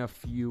added in a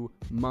few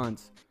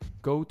months.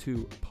 Go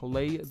to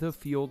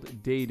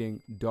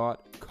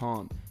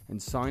playthefielddating.com and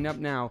sign up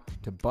now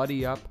to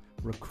buddy up,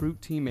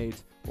 recruit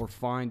teammates, or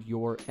find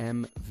your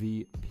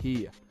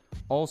MVP.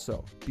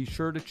 Also, be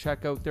sure to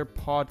check out their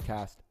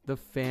podcast, The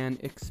Fan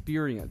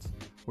Experience,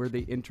 where they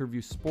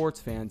interview sports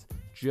fans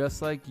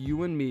just like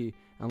you and me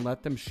and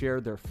let them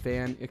share their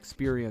fan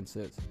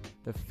experiences.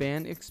 The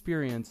Fan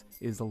Experience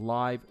is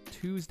live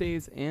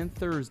Tuesdays and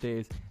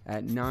Thursdays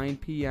at 9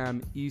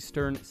 p.m.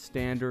 Eastern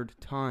Standard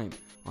Time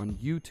on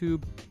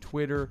YouTube,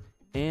 Twitter,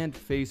 and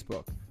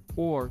Facebook.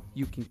 Or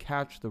you can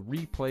catch the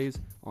replays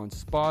on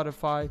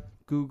Spotify,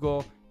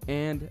 Google,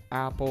 and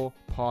Apple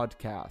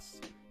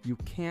Podcasts. You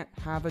can't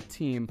have a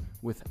team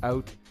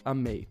without a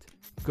mate.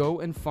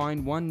 Go and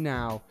find one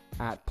now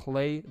at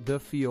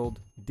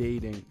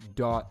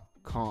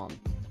playthefielddating.com.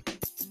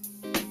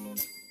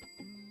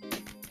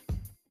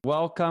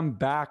 Welcome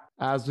back.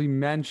 As we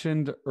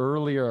mentioned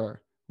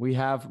earlier, we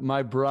have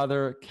my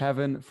brother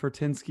Kevin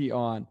Fortinsky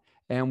on,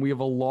 and we have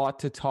a lot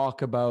to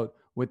talk about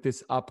with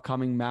this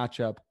upcoming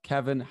matchup.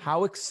 Kevin,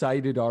 how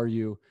excited are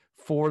you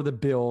for the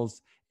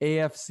Bills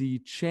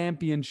AFC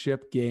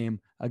Championship game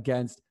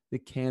against the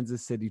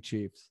Kansas City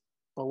Chiefs?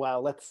 Oh, wow.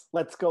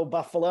 Let's go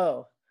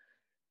Buffalo.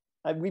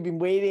 We've been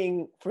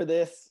waiting for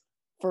this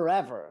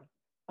forever.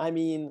 I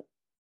mean,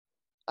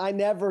 I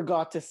never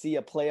got to see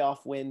a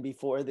playoff win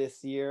before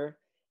this year,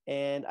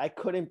 and I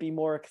couldn't be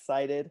more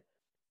excited.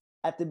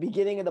 at the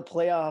beginning of the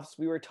playoffs,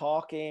 we were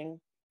talking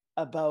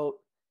about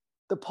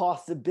the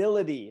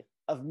possibility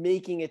of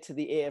making it to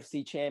the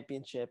AFC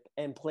Championship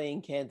and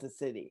playing Kansas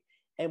City.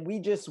 And we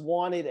just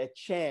wanted a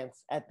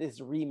chance at this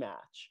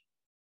rematch.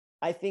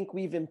 I think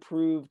we've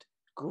improved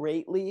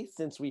greatly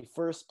since we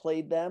first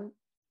played them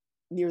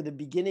near the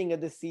beginning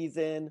of the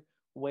season,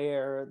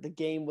 where the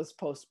game was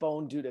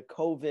postponed due to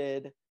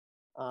COVID.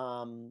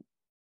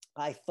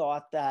 I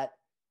thought that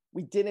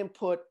we didn't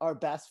put our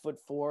best foot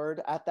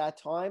forward at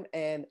that time,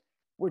 and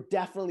we're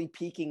definitely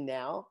peaking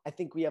now. I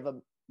think we have a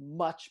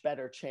much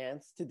better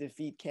chance to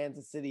defeat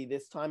Kansas City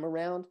this time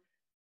around.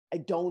 I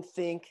don't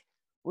think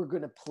we're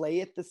going to play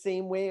it the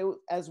same way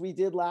as we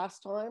did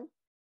last time,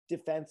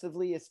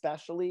 defensively,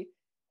 especially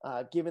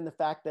given the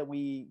fact that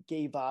we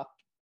gave up,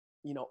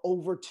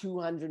 over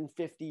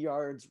 250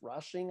 yards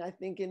rushing, I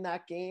think, in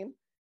that game.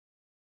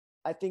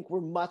 I think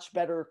we're much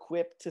better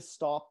equipped to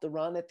stop the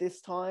run at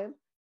this time.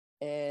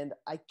 And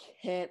I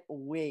can't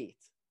wait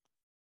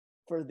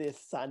for this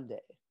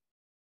Sunday.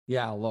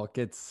 Yeah, look,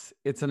 it's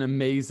an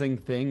amazing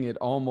thing. It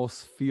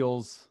almost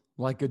feels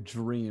like a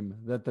dream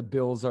that the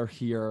Bills are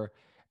here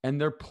and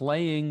they're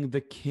playing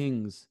the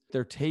Kings.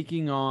 They're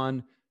taking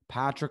on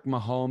Patrick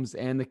Mahomes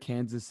and the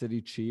Kansas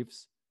City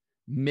Chiefs.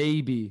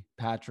 Maybe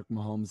Patrick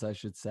Mahomes, I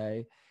should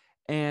say.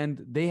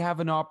 And they have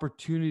an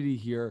opportunity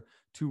here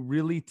to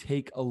really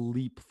take a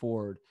leap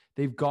forward.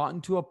 They've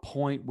gotten to a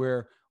point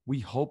where we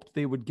hoped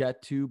they would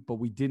get to, but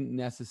we didn't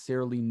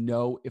necessarily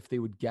know if they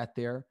would get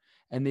there.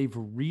 And they've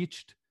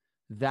reached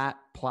that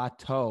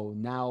plateau.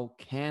 Now,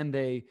 can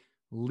they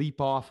leap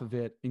off of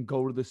it and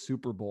go to the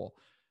Super Bowl?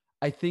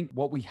 I think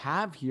what we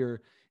have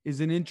here is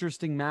an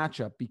interesting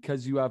matchup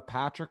because you have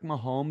Patrick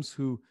Mahomes,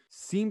 who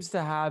seems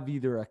to have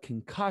either a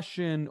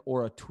concussion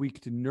or a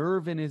tweaked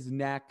nerve in his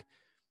neck.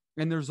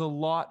 And there's a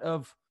lot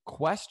of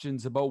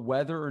questions about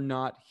whether or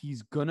not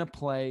he's going to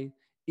play.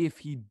 If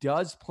he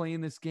does play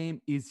in this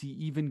game, is he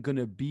even going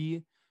to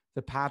be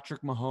the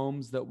Patrick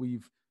Mahomes that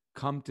we've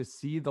come to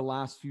see the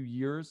last few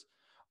years?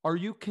 Are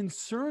you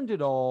concerned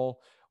at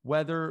all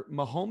whether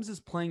Mahomes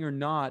is playing or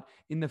not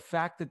in the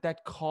fact that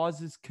that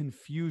causes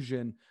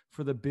confusion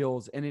for the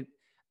Bills and it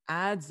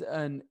adds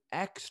an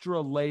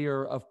extra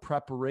layer of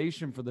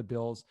preparation for the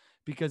Bills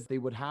because they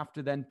would have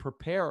to then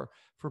prepare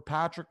for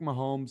Patrick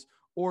Mahomes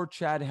or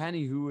Chad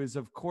Henne, who is,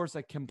 of course,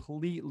 a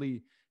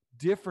completely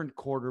different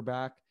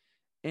quarterback.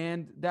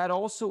 And that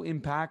also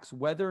impacts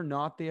whether or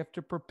not they have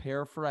to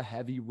prepare for a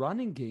heavy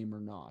running game or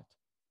not.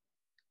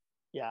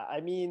 Yeah,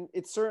 I mean,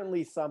 it's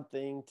certainly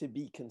something to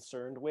be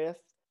concerned with.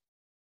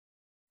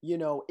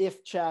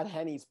 If Chad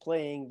Henne's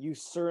playing, you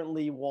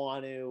certainly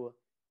want to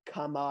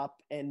come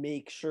up and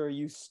make sure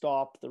you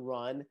stop the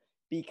run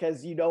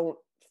because you don't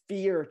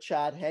fear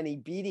Chad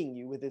Henne beating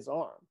you with his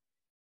arm.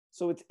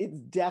 So it's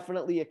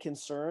definitely a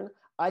concern.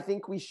 I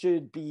think we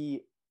should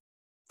be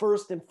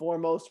first and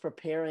foremost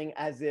preparing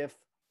as if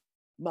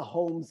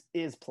Mahomes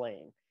is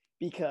playing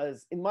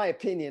because, in my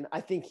opinion,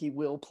 I think he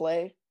will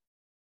play.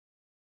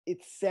 It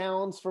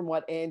sounds from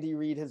what Andy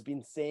Reid has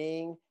been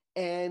saying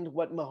and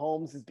what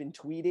Mahomes has been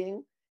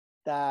tweeting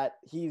that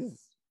he's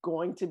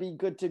going to be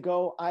good to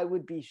go. I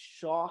would be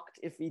shocked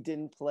if he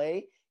didn't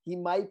play. He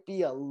might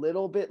be a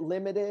little bit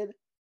limited.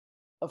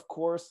 Of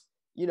course,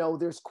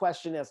 there's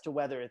question as to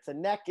whether it's a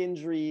neck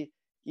injury.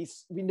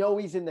 We know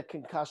he's in the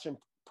concussion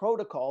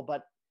protocol,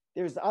 but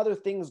there's other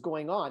things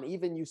going on.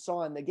 Even you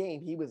saw in the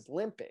game, he was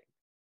limping.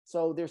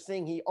 So they're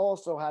saying he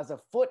also has a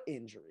foot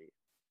injury.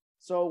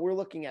 So we're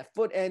looking at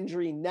foot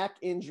injury, neck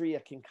injury, a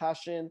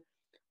concussion.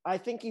 I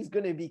think he's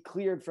going to be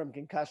cleared from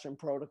concussion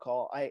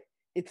protocol.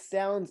 It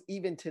sounds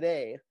even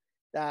today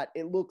that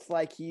it looks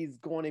like he's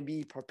going to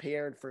be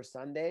prepared for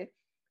Sunday.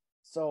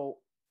 So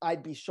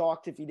I'd be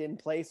shocked if he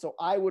didn't play. So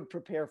I would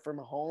prepare for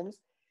Mahomes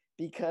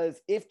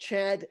because if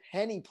Chad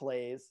Henne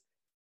plays,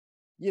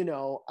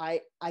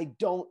 I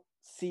don't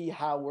see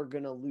how we're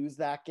going to lose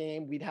that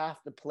game. We'd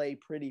have to play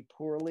pretty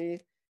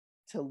poorly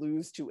to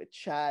lose to a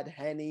Chad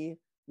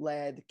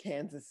Henne-led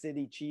Kansas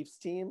City Chiefs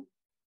team.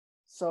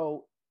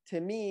 So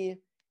to me,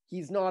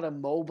 he's not a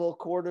mobile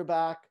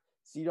quarterback.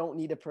 So you don't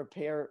need to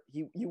prepare.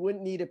 You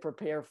wouldn't need to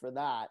prepare for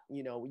that.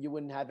 You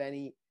wouldn't have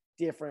any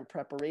different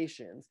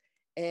preparations.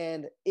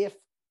 And if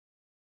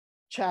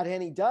Chad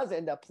Henne does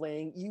end up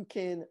playing, you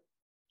can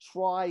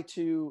try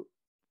to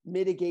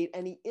mitigate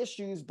any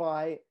issues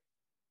by,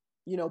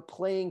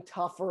 playing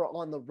tougher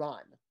on the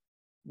run,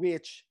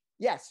 which,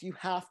 yes, you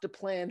have to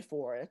plan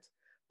for it.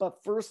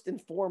 But first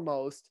and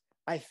foremost,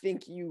 I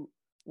think you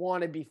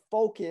want to be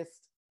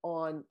focused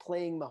on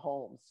playing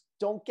Mahomes.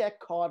 Don't get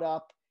caught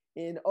up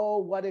in,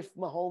 what if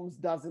Mahomes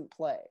doesn't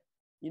play?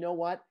 You know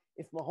what?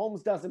 If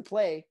Mahomes doesn't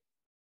play,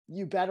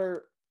 you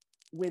better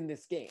win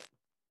this game.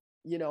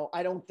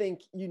 I don't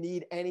think you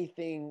need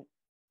anything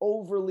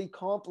overly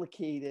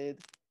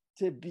complicated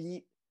to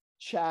beat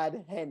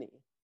Chad Henne.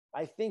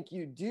 I think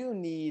you do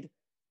need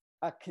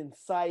a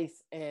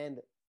concise and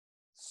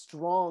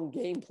strong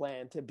game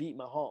plan to beat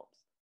Mahomes.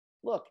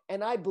 Look,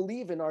 and I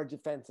believe in our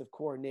defensive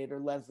coordinator,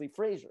 Leslie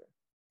Frazier.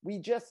 We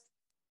just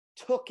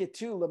took it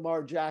to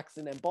Lamar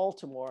Jackson and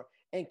Baltimore,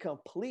 and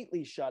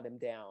completely shut him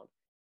down.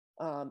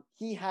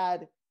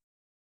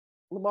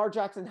 Lamar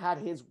Jackson had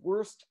his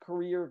worst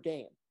career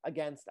game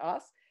against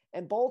us,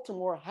 and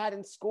Baltimore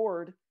hadn't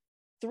scored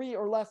 3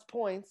 or less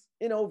points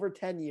in over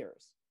 10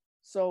 years.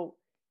 So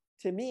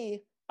to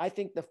me, I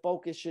think the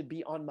focus should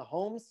be on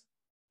Mahomes.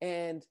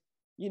 And,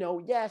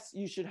 yes,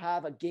 you should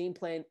have a game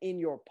plan in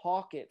your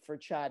pocket for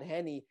Chad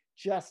Henne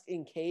just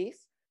in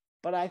case,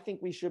 but I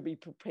think we should be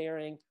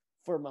preparing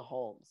for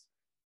Mahomes.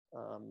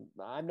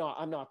 I'm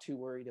not too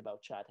worried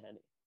about Chad Henne.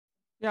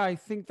 Yeah, I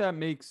think that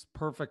makes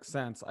perfect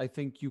sense. I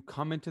think you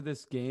come into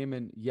this game,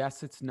 and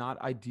yes, it's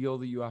not ideal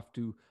that you have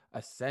to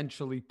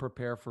essentially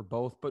prepare for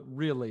both, but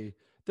really,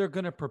 they're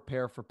going to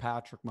prepare for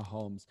Patrick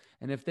Mahomes.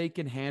 And if they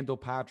can handle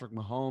Patrick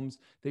Mahomes,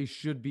 they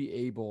should be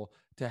able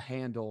to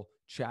handle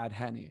Chad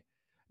Henne.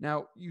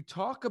 Now, you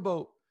talk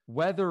about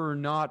whether or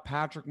not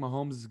Patrick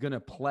Mahomes is going to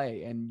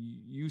play, and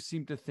you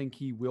seem to think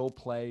he will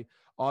play.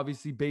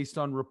 Obviously, based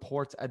on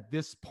reports at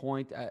this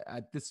point,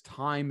 at this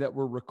time that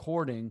we're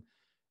recording,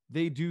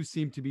 they do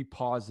seem to be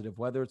positive,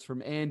 whether it's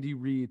from Andy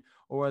Reid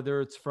or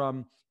whether it's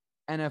from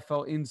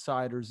NFL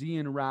insiders,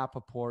 Ian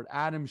Rappaport,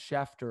 Adam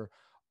Schefter.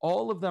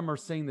 All of them are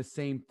saying the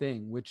same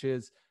thing, which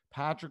is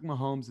Patrick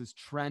Mahomes is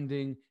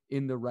trending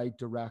in the right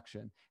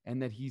direction and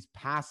that he's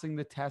passing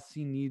the tests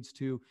he needs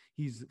to.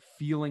 He's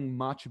feeling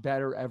much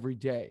better every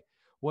day.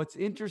 What's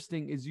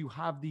interesting is you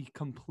have the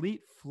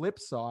complete flip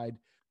side,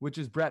 which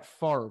is Brett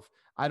Favre.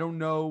 I don't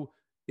know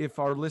if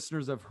our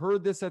listeners have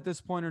heard this at this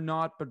point or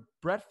not, but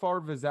Brett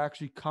Favre has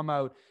actually come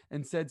out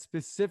and said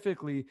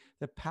specifically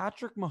that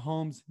Patrick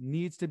Mahomes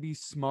needs to be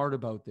smart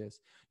about this.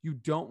 You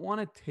don't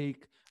want to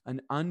take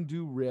an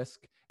undue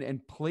risk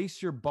and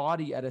place your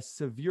body at a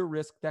severe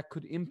risk that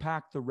could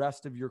impact the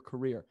rest of your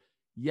career.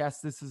 Yes,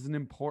 this is an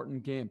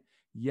important game.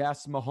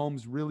 Yes,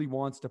 Mahomes really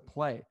wants to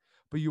play,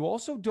 but you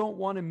also don't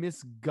want to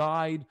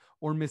misguide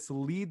or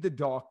mislead the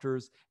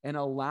doctors and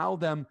allow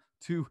them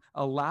to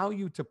allow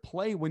you to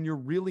play when you're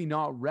really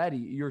not ready.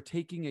 You're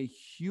taking a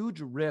huge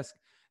risk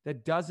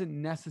that doesn't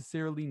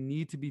necessarily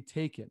need to be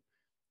taken.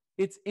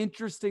 It's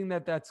interesting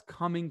that that's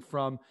coming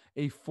from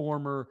a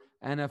former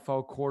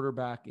NFL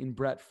quarterback in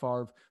Brett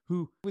Favre,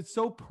 who was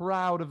so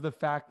proud of the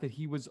fact that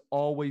he was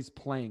always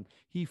playing.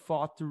 He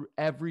fought through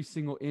every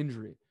single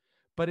injury.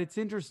 But it's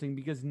interesting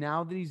because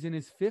now that he's in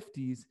his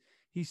 50s,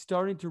 he's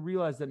starting to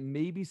realize that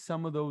maybe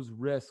some of those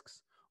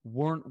risks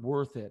weren't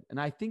worth it.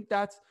 And I think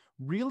that's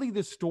really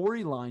the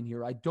storyline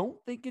here. I don't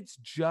think it's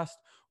just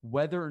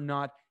whether or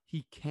not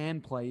he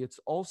can play. It's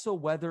also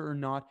whether or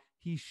not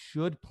he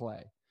should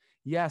play.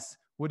 Yes,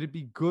 would it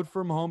be good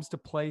for Mahomes to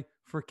play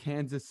for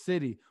Kansas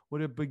City?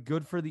 Would it be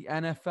good for the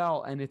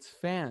NFL and its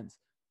fans?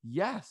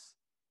 Yes.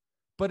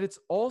 But it's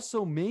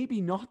also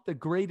maybe not the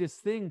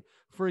greatest thing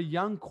for a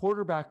young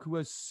quarterback who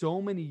has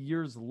so many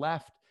years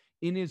left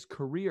in his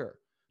career.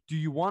 Do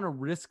you want to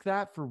risk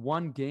that for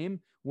one game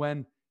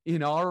when,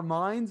 in our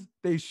minds,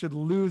 they should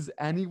lose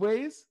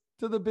anyways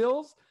to the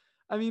Bills?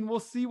 I mean, we'll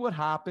see what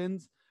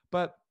happens,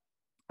 but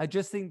I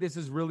just think this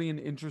is really an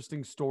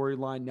interesting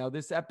storyline. Now,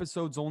 this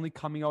episode's only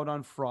coming out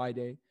on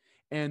Friday,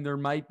 and there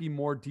might be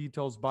more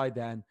details by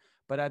then.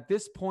 But at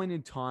this point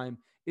in time,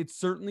 it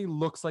certainly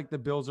looks like the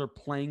Bills are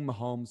playing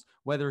Mahomes.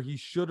 Whether he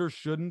should or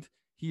shouldn't,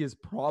 he is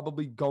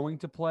probably going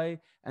to play,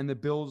 and the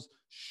Bills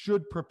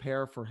should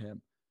prepare for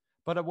him.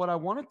 But what I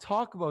want to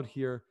talk about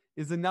here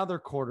is another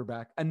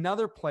quarterback,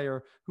 another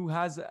player who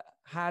has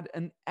had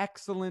an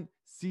excellent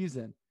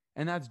season,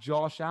 and that's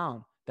Josh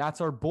Allen. That's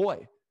our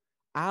boy.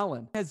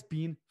 Allen has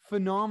been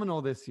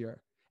phenomenal this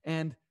year,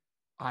 and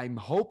I'm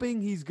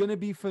hoping he's going to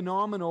be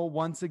phenomenal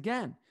once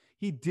again.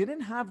 He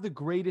didn't have the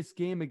greatest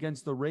game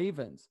against the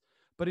Ravens,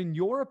 but in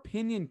your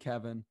opinion,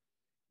 Kevin,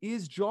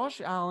 is Josh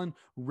Allen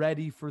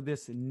ready for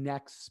this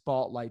next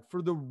spotlight,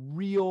 for the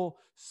real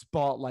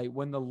spotlight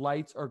when the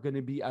lights are going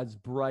to be as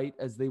bright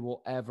as they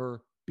will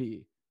ever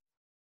be?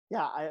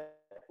 Yeah,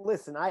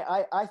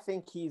 I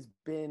think he's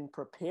been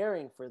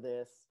preparing for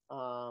this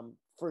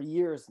for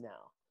years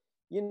now.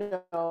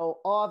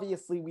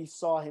 Obviously we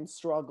saw him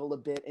struggle a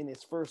bit in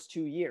his first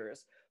 2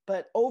 years,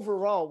 but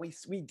overall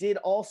we did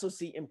also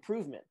see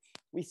improvement.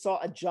 We saw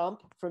a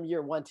jump from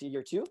year 1 to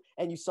year 2,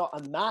 and you saw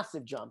a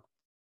massive jump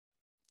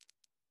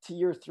to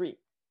year 3.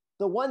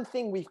 The one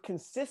thing we've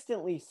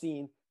consistently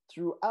seen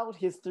throughout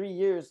his 3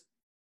 years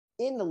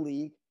in the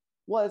league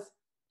was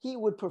he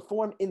would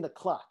perform in the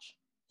clutch.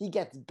 He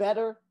gets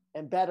better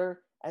and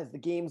better as the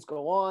games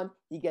go on.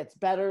 He gets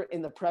better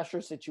in the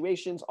pressure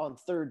situations on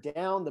third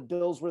down. The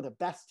Bills were the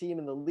best team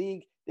in the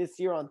league this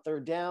year on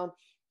third down.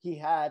 He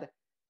had,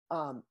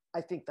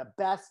 I think, the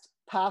best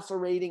passer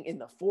rating in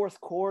the fourth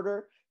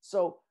quarter.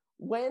 So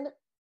when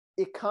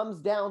it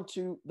comes down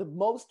to the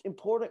most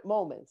important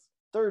moments,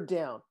 third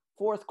down,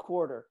 fourth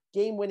quarter,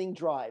 game-winning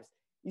drives,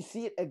 you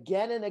see it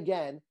again and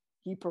again,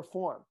 he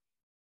performed.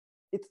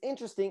 It's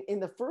interesting, in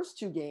the first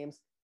 2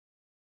 games,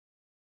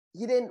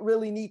 he didn't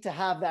really need to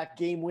have that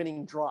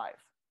game-winning drive.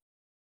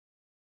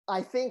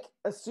 I think,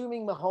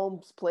 assuming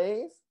Mahomes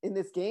plays in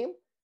this game,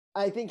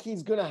 I think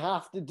he's going to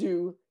have to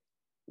do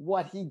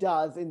what he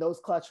does in those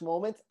clutch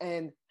moments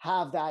and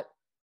have that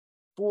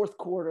fourth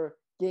quarter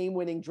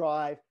game-winning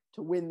drive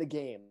to win the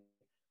game.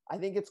 I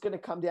think it's going to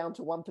come down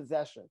to one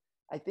possession.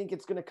 I think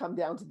it's going to come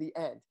down to the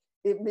end.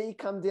 It may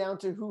come down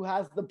to who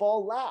has the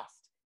ball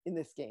last in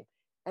this game.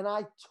 And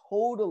I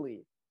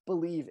totally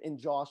believe in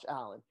Josh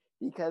Allen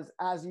because,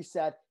 as you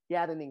said, he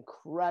had an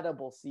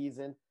incredible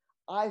season.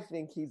 I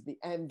think he's the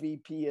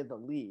MVP of the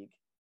league.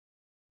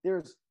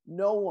 There's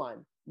no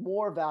one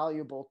more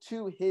valuable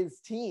to his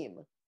team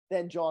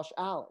than Josh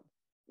Allen.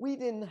 We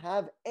didn't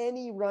have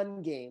any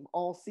run game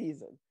all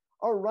season.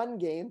 Our run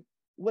game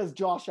was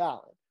Josh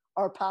Allen.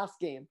 Our pass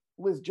game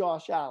was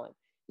Josh Allen.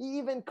 He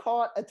even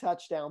caught a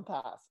touchdown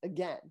pass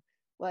again.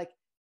 Like,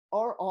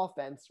 our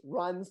offense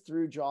runs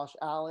through Josh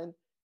Allen.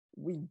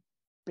 We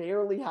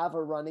barely have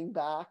a running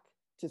back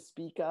to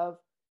speak of.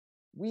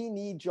 We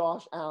need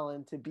Josh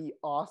Allen to be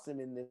awesome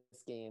in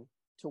this game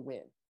to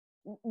win.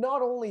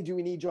 Not only do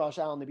we need Josh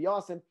Allen to be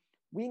awesome,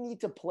 we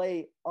need to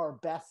play our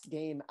best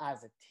game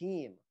as a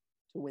team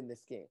to win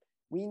this game.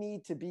 We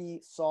need to be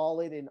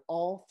solid in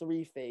all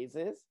three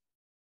phases.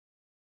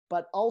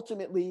 But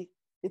ultimately,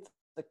 it's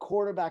a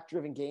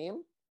quarterback-driven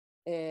game,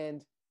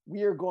 and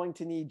we are going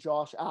to need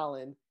Josh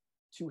Allen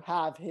to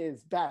have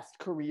his best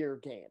career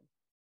game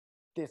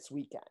this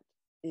weekend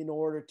in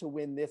order to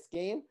win this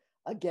game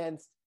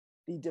against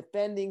the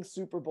defending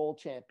Super Bowl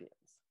champions.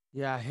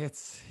 Yeah,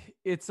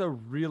 it's a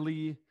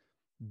really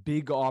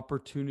big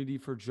opportunity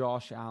for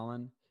Josh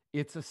Allen.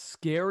 It's a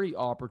scary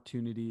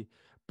opportunity,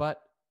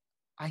 but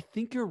I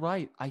think you're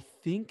right. I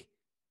think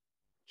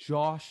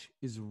Josh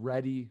is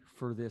ready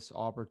for this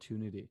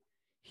opportunity.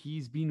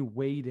 He's been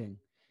waiting.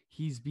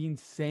 He's been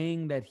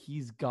saying that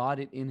he's got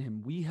it in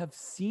him. We have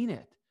seen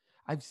it.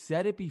 I've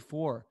said it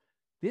before.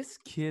 This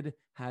kid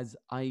has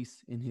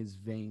ice in his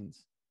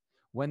veins.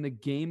 When the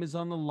game is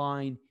on the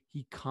line,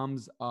 he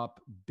comes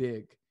up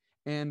big.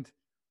 And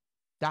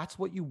that's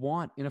what you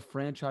want in a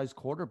franchise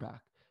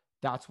quarterback.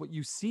 That's what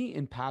you see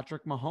in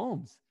Patrick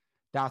Mahomes.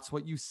 That's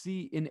what you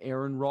see in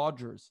Aaron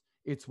Rodgers.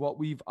 It's what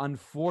we've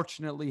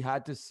unfortunately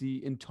had to see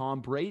in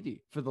Tom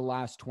Brady for the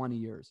last 20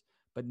 years.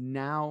 But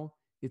now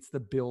it's the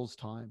Bills'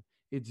 time.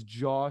 It's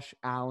Josh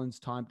Allen's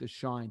time to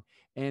shine.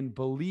 And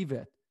believe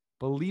it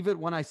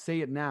when I say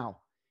it now,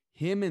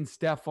 him and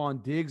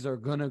Stephon Diggs are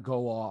going to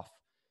go off.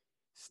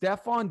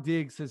 Stephon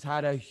Diggs has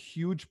had a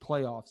huge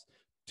playoffs.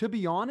 To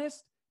be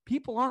honest,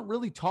 people aren't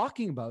really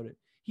talking about it.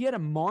 He had a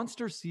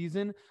monster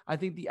season. I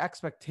think the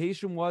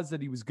expectation was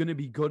that he was going to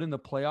be good in the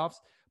playoffs,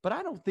 but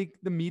I don't think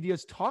the media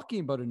is talking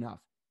about it enough.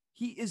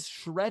 He is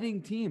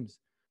shredding teams.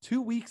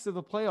 2 weeks of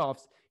the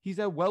playoffs, he's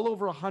at well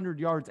over 100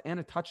 yards and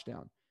a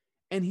touchdown,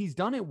 and he's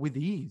done it with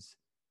ease.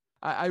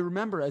 I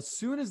remember as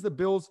soon as the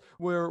Bills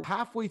were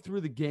halfway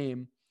through the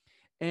game,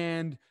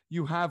 and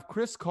you have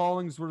Chris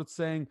Collinsworth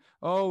saying,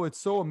 oh,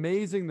 it's so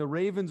amazing. The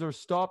Ravens are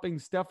stopping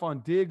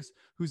Stephon Diggs,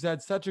 who's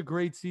had such a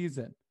great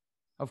season.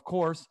 Of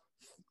course,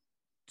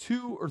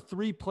 2 or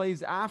 3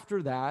 plays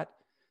after that,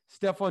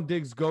 Stephon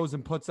Diggs goes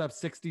and puts up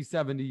 60,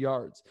 70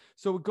 yards.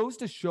 So it goes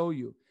to show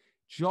you,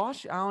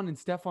 Josh Allen and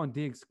Stephon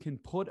Diggs can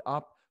put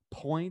up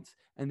points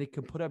and they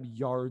can put up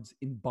yards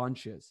in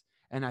bunches.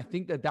 And I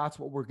think that that's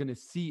what we're going to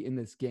see in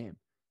this game.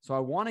 So I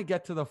want to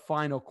get to the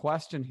final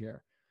question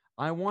here.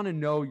 I want to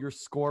know your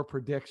score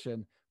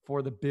prediction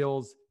for the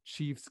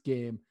Bills-Chiefs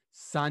game,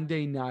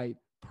 Sunday night,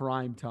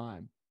 prime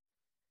time.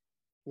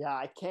 Yeah,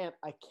 I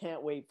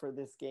can't wait for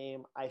this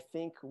game. I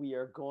think we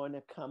are going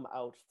to come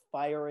out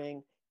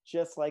firing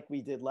just like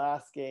we did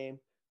last game.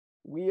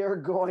 We are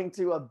going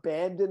to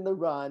abandon the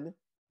run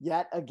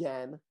yet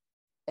again,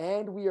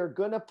 and we are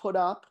going to put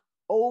up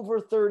over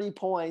 30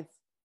 points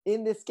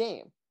in this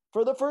game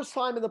for the first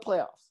time in the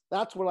playoffs.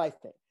 That's what I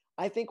think.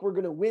 I think we're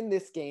going to win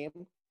this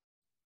game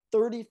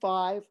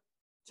 35-31.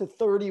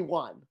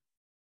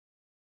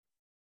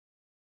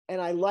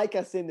 And I like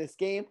us in this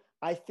game.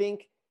 I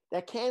think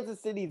that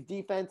Kansas City's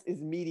defense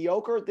is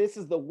mediocre. This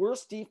is the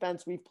worst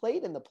defense we've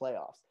played in the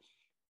playoffs.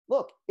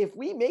 Look, if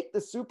we make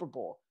the Super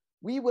Bowl,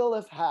 we will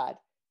have had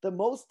the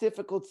most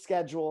difficult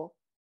schedule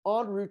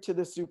en route to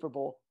the Super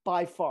Bowl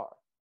by far.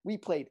 We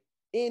played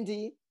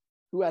Indy,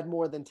 who had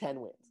more than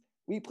 10 wins.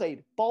 We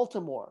played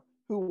Baltimore,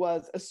 who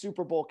was a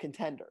Super Bowl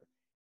contender.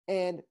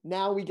 And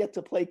now we get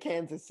to play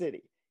Kansas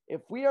City.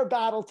 If we are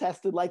battle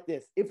tested like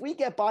this, if we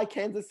get by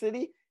Kansas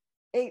City,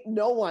 ain't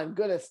no one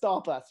going to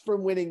stop us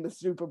from winning the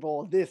Super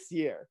Bowl this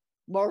year.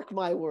 Mark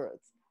my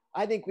words.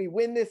 I think we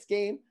win this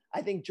game.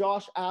 I think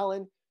Josh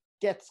Allen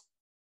gets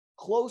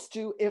close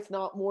to, if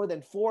not more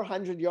than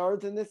 400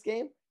 yards in this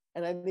game.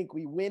 And I think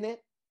we win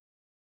it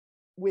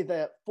with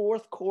a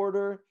fourth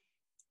quarter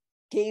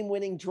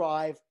game-winning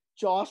drive,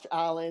 Josh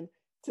Allen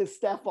to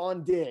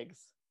Stephon Diggs.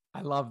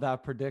 I love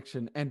that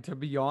prediction. And to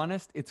be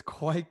honest, it's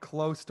quite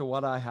close to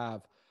what I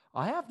have.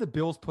 I have the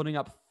Bills putting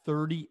up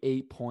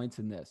 38 points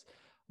in this.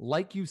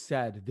 Like you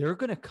said, they're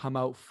going to come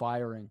out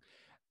firing.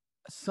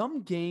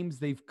 Some games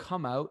they've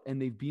come out and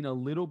they've been a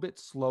little bit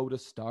slow to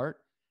start.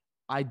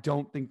 I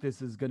don't think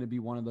this is going to be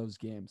one of those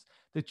games.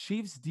 The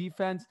Chiefs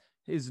defense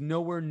is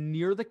nowhere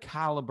near the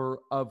caliber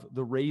of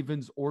the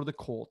Ravens or the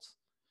Colts.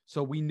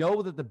 So we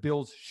know that the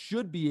Bills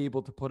should be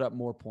able to put up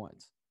more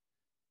points.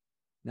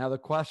 Now the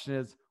question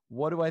is,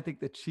 what do I think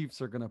the Chiefs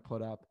are going to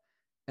put up?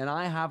 And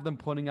I have them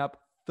putting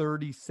up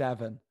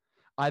 37.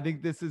 I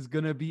think this is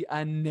going to be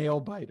a nail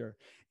biter.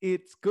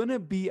 It's going to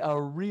be a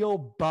real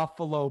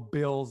Buffalo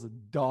Bills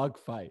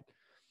dogfight,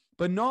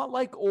 but not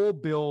like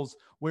old Bills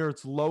where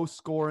it's low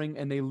scoring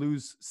and they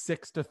lose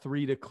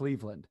 6-3 to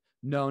Cleveland.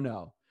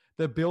 No.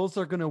 The Bills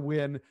are going to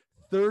win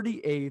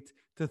 38-37.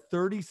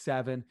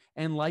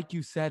 And like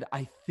you said,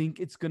 I think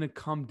it's going to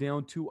come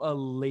down to a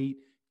late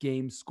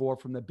game score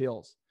from the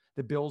Bills.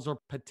 The Bills are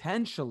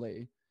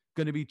potentially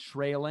going to be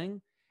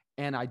trailing.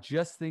 And I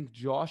just think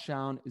Josh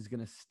Allen is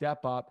going to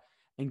step up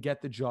and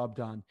get the job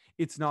done.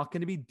 It's not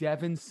going to be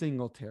Devin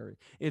Singletary.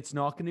 It's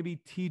not going to be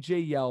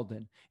TJ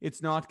Yeldon.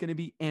 It's not going to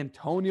be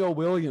Antonio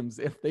Williams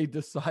if they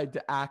decide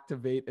to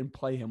activate and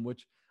play him,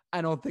 which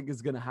I don't think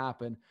is going to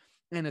happen.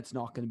 And it's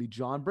not going to be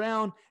John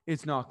Brown.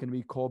 It's not going to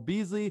be Cole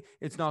Beasley.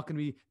 It's not going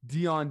to be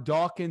Deion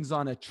Dawkins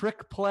on a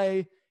trick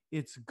play.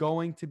 It's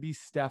going to be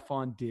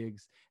Stephon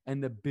Diggs.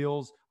 And the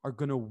Bills are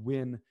going to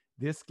win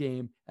this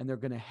game, and they're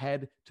going to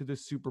head to the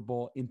Super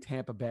Bowl in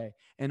Tampa Bay.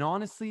 And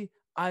honestly,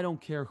 I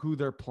don't care who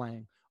they're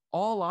playing.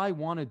 All I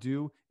want to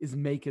do is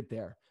make it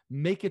there,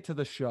 make it to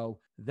the show.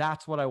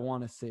 That's what I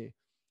want to see.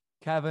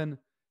 Kevin,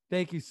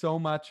 thank you so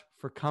much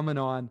for coming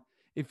on.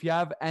 If you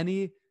have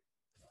any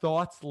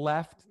thoughts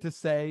left to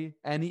say,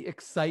 any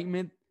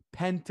excitement,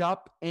 pent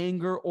up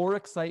anger or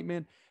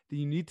excitement that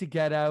you need to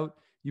get out,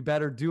 you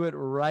better do it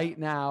right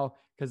now,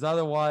 because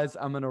otherwise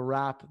I'm going to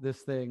wrap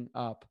this thing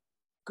up.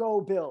 Go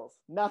Bills.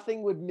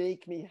 Nothing would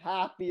make me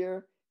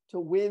happier to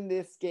win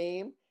this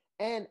game.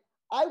 And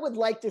I would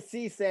like to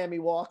see Sammy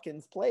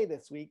Watkins play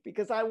this week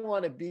because I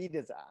want to beat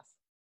his ass.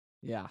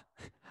 Yeah,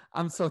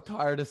 I'm so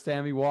tired of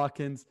Sammy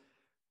Watkins.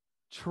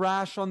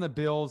 Trash on the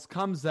Bills,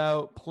 comes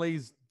out,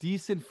 plays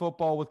decent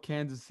football with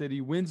Kansas City,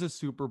 wins a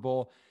Super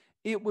Bowl.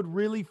 It would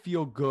really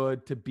feel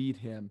good to beat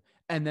him.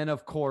 And then,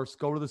 of course,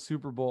 go to the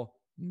Super Bowl,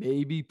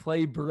 maybe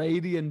play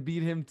Brady and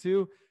beat him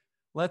too.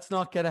 Let's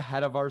not get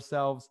ahead of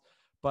ourselves.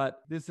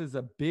 But this is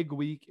a big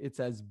week. It's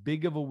as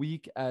big of a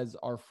week as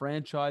our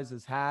franchise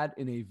has had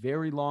in a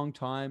very long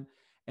time.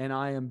 And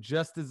I am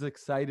just as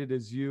excited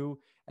as you.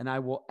 And I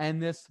will end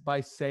this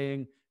by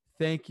saying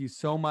thank you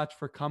so much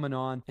for coming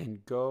on. And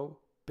go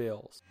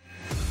Bills.